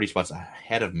probably 30 spots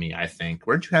ahead of me, I think.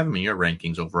 Where did you have him in your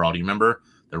rankings overall? Do you remember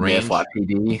the range?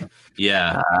 FYPD.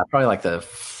 Yeah. Probably like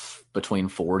between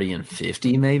 40 and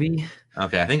 50, maybe.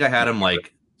 Okay, I think I had him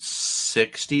like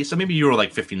 60. So maybe you were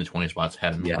like 15 to 20 spots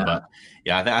ahead of me. Yeah. But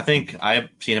yeah, I think I've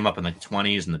seen him up in the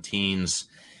 20s and the teens.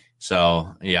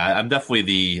 So yeah, I'm definitely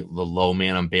the low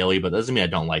man on Bailey, but that doesn't mean I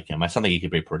don't like him. I still think he could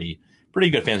be a pretty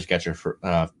good fantasy catcher for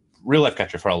real life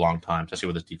catcher for a long time, especially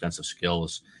with his defensive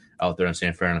skills out there in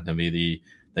San Fran. Going to be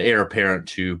the heir apparent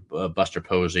to Buster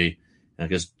Posey,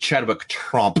 because Chadwick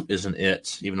Trump isn't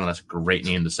it, even though that's a great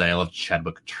name to say. I love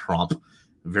Chadwick Trump.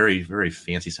 Very, very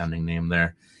fancy sounding name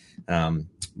there.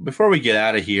 Before we get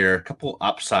out of here, a couple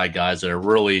upside guys that are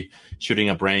really shooting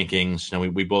up rankings.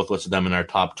 We both listed them in our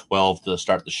top 12 to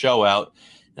start the show out.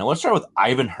 Now let's start with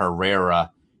Ivan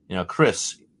Herrera.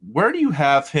 Chris, where do you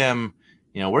have him?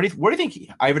 Where do you think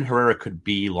Ivan Herrera could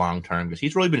be long term? Because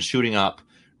he's really been shooting up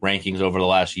rankings over the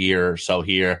last year or so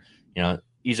here. I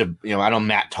know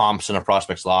Matt Thompson of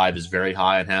Prospects Live is very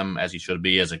high on him, as he should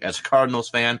be as a Cardinals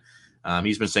fan.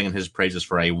 He's been singing his praises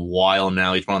for a while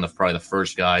now. He's one of probably the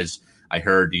first guys I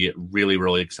heard to get really,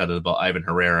 really excited about Ivan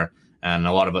Herrera, and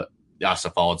a lot of us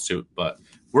have followed suit. But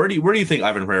where do you think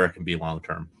Ivan Herrera can be long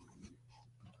term?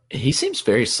 He seems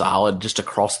very solid just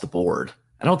across the board.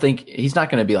 I don't think he's not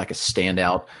going to be like a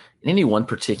standout in any one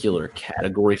particular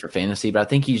category for fantasy, but I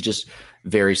think he's just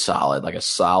very solid, like a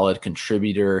solid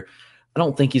contributor. I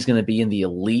don't think he's going to be in the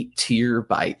elite tier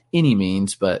by any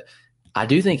means, but I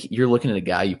do think you're looking at a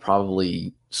guy you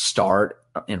probably start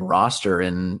and roster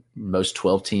in most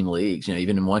 12-team leagues,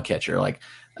 even in one catcher. Like,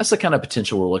 that's the kind of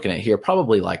potential we're looking at here,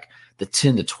 probably like the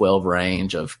 10 to 12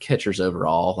 range of catchers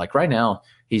overall. Like right now,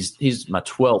 he's my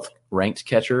 12th ranked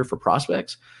catcher for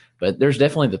prospects, but there's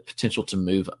definitely the potential to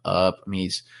move up. I mean,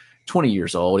 he's 20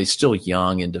 years old. He's still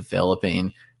young and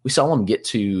developing. We saw him get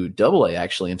to AA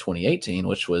actually in 2018,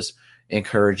 which was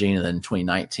encouraging. And then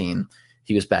 2019,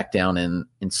 he was back down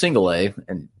in single A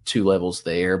and 2 levels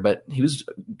there. But he was,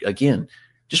 again,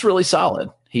 just really solid.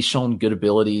 He's shown good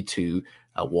ability to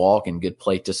walk and good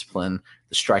plate discipline.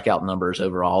 The strikeout numbers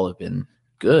overall have been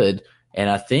good. And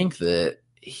I think that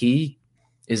he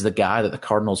is the guy that the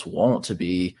Cardinals want to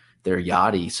be their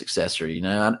Yachty successor,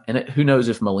 and who knows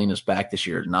if Molina's back this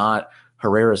year or not.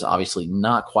 Herrera's obviously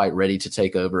not quite ready to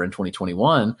take over in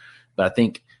 2021, but I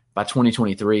think by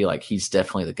 2023, like, he's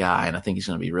definitely the guy, and I think he's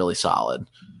going to be really solid.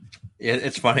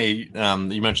 It's funny.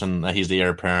 You mentioned that he's the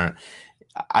heir apparent.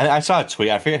 I saw a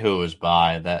tweet. I forget who it was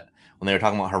by, that when they were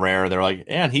talking about Herrera, they're like,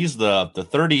 and he's the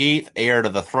 38th heir to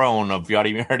the throne of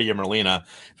Yadier Molina.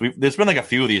 There's been like a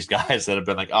few of these guys that have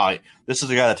been like, oh, this is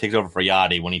the guy that takes over for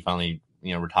Yadi when he finally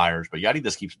retires, but Yadi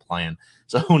just keeps playing.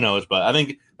 So who knows? But I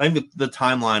think the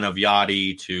timeline of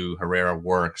Yadi to Herrera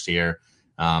works here.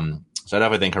 So I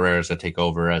definitely think Herrera's going to take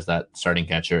over as that starting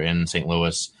catcher in St.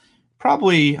 Louis.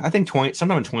 Probably, I think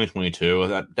sometime in 2022.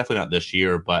 Definitely not this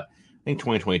year, but I think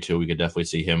 2022 we could definitely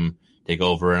see him take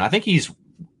over. And I think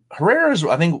Herrera's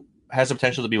has the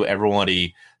potential to be what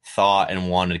everybody thought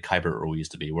and wanted Kuiper Ruiz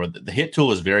to be, where the hit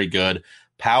tool is very good.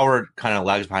 Power kind of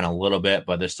lags behind a little bit,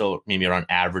 but they're still maybe around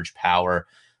average power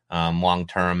long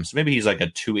term. So maybe he's like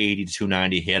a 280 to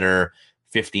 290 hitter,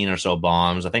 15 or so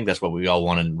bombs. I think that's what we all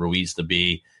wanted Ruiz to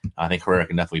be. I think Herrera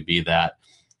can definitely be that.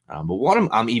 But what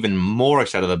I'm even more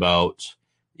excited about,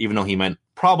 even though he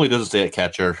probably doesn't stay at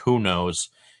catcher, who knows?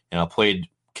 Played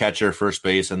catcher, first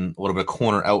base, and a little bit of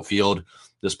corner outfield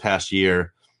this past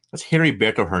year. That's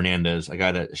Heriberto Hernandez, a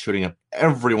guy that is shooting up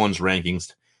everyone's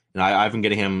rankings. And I've been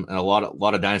getting him in a lot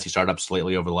of dynasty startups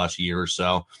lately over the last year or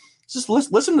so. Just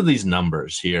listen to these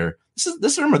numbers here.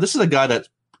 This is a guy that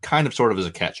kind of sort of is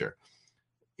a catcher.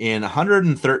 In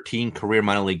 113 career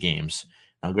minor league games.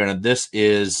 Now, granted, this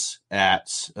is at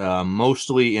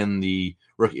mostly in the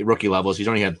rookie levels. He's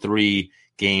only had 3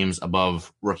 games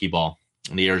above rookie ball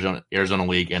in the Arizona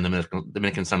League and the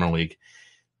Dominican Summer League.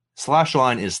 Slash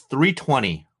line is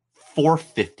 320,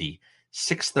 450,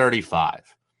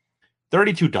 635.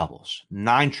 32 doubles,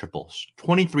 9 triples,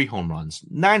 23 home runs,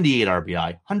 98 RBI,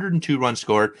 102 runs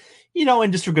scored.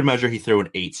 And just for good measure, he threw in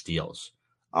 8 steals.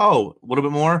 Oh, a little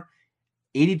bit more.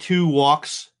 82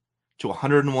 walks to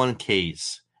 101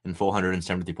 Ks in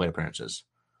 473 plate appearances.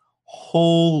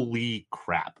 Holy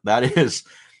crap. That's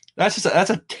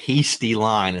a tasty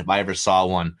line if I ever saw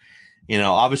one.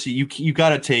 Obviously you got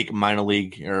to take minor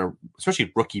league or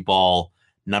especially rookie ball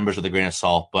numbers with a grain of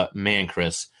salt, but man,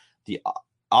 Chris, the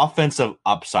offensive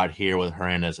upside here with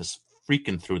Hernandez is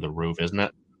freaking through the roof, isn't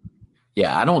it?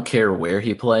 Yeah, I don't care where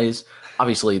he plays.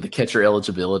 Obviously, the catcher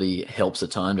eligibility helps a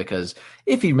ton because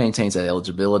if he maintains that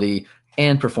eligibility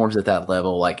and performs at that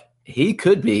level, like, he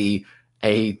could be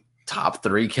a top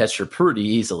 3 catcher pretty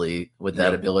easily with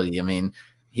that ability. I mean,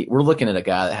 we're looking at a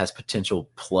guy that has potential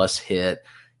plus hit,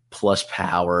 plus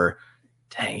power.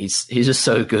 Dang, he's just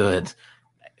so good.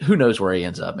 Who knows where he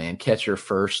ends up, man? Catcher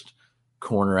first,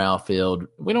 corner outfield.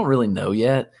 We don't really know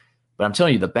yet, but I'm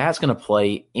telling you, the bat's going to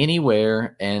play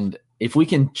anywhere. And if we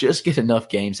can just get enough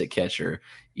games at catcher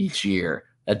each year,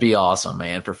 that'd be awesome,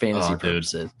 man, for fantasy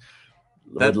purposes.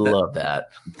 I'd love that.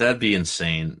 That'd be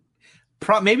insane.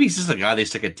 Maybe he's just a guy they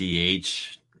stick at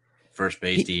DH, first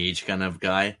base DH kind of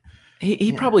guy.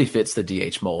 He probably fits the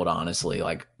DH mold, honestly.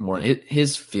 Like, more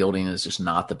his fielding is just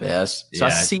not the best. So I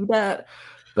see that.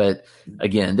 But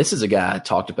again, this is a guy I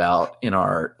talked about in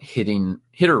our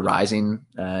hitter rising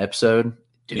episode.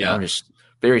 Dude, I'm just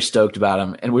very stoked about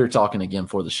him. And we were talking again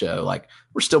for the show. Like,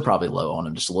 we're still probably low on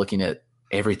him, just looking at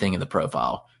everything in the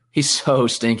profile. He's so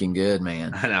stinking good,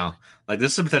 man. I know. Like,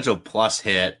 this is a potential plus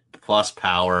hit, plus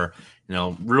power.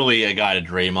 really a guy to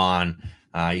dream on.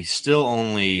 He's still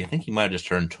only, I think he might have just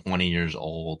turned 20 years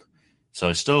old. So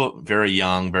he's still very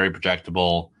young, very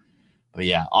projectable. But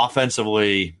yeah,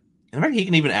 offensively, and he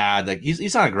can even add, like,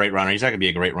 he's not a great runner. He's not going to be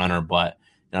a great runner, but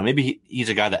maybe he's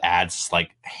a guy that adds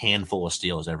like a handful of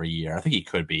steals every year. I think he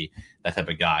could be that type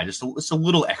of guy. Just a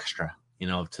little extra,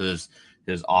 to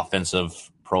his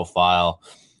offensive profile.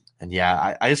 And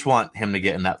yeah, I just want him to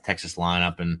get in that Texas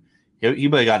lineup, and he'll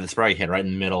be a guy that's probably hit right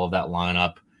in the middle of that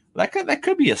lineup. That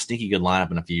could be a sneaky good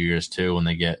lineup in a few years too, when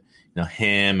they get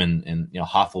him and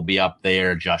Huff will be up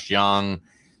there, Josh Young,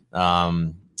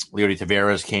 Leody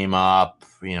Taveras came up,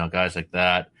 guys like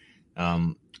that.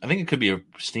 I think it could be a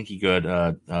stinky good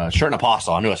Shirt and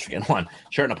Apostle. I knew I was forgetting one.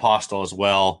 Shirt and Apostle as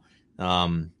well.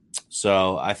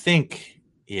 So I think,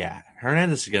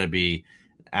 Hernandez is going to be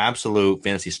an absolute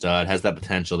fantasy stud. Has that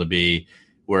potential to be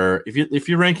where if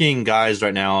you're ranking guys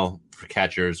right now for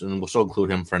catchers, and we'll still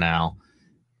include him for now,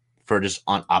 for just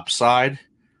on upside,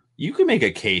 you can make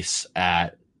a case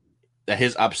that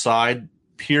his upside,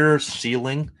 pure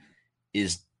ceiling,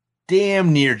 is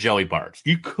damn near Joey Bart.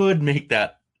 You could make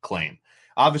that claim.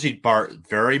 Obviously, Bart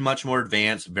very much more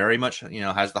advanced, very much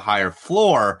has the higher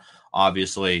floor,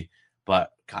 obviously.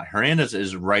 But God, Hernandez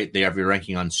is right there if you're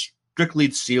ranking on strictly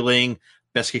ceiling,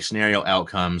 best case scenario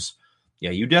outcomes.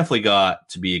 Yeah, you definitely got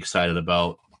to be excited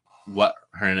about what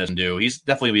Hernandez can do. He's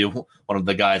definitely one of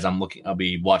the guys I'll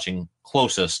be watching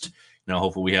closest.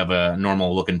 Hopefully we have a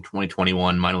normal looking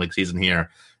 2021 minor league season here.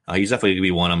 He's definitely going to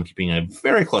be one I'm keeping a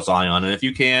very close eye on. And if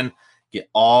you can, get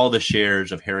all the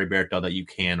shares of Harry Berto that you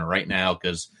can right now,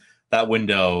 because that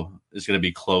window is going to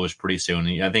be closed pretty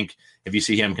soon. I think if you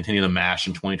see him continue to mash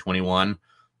in 2021,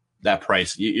 that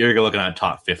price, you're looking at a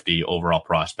top 50 overall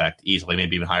prospect easily,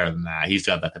 maybe even higher than that. He's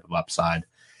got that type of upside.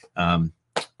 All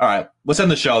right, let's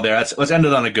end the show there. Let's end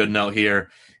it on a good note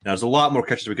here. There's a lot more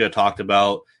catchers we could have talked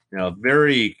about.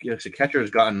 The catcher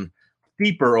has gotten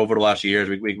deeper over the last years.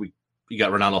 We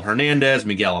got Ronaldo Hernandez,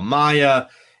 Miguel Amaya,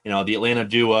 the Atlanta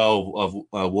duo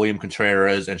of William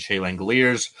Contreras and Shea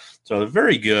Langoliers. So a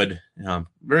very good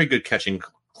catching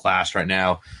class right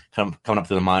now coming up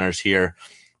to the minors here.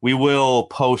 We will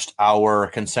post our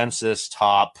consensus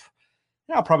top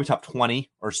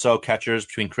 20 or so catchers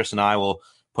between Chris and I. Will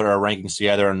put our rankings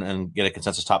together and get a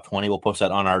consensus top 20. We'll post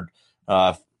that on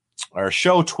our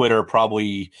show Twitter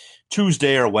probably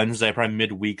Tuesday or Wednesday, probably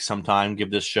midweek sometime. Give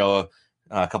this show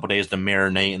a couple days to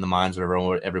marinate in the minds of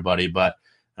everybody. But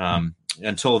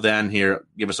until then, here,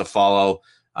 give us a follow.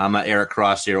 I'm at Eric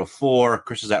Cross 04.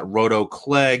 Chris is at Roto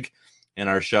Clegg, and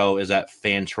our show is at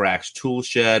Fantrax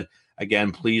Toolshed.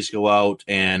 Again, please go out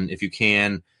and, if you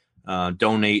can,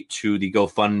 donate to the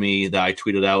GoFundMe that I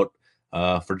tweeted out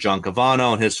for John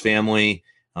Cavano and his family.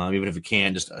 Even if you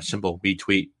can, just a simple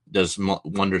retweet does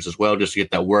wonders as well, just to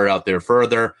get that word out there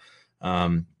further.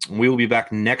 We will be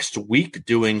back next week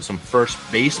doing some first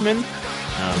baseman.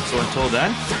 So until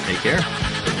then, take care.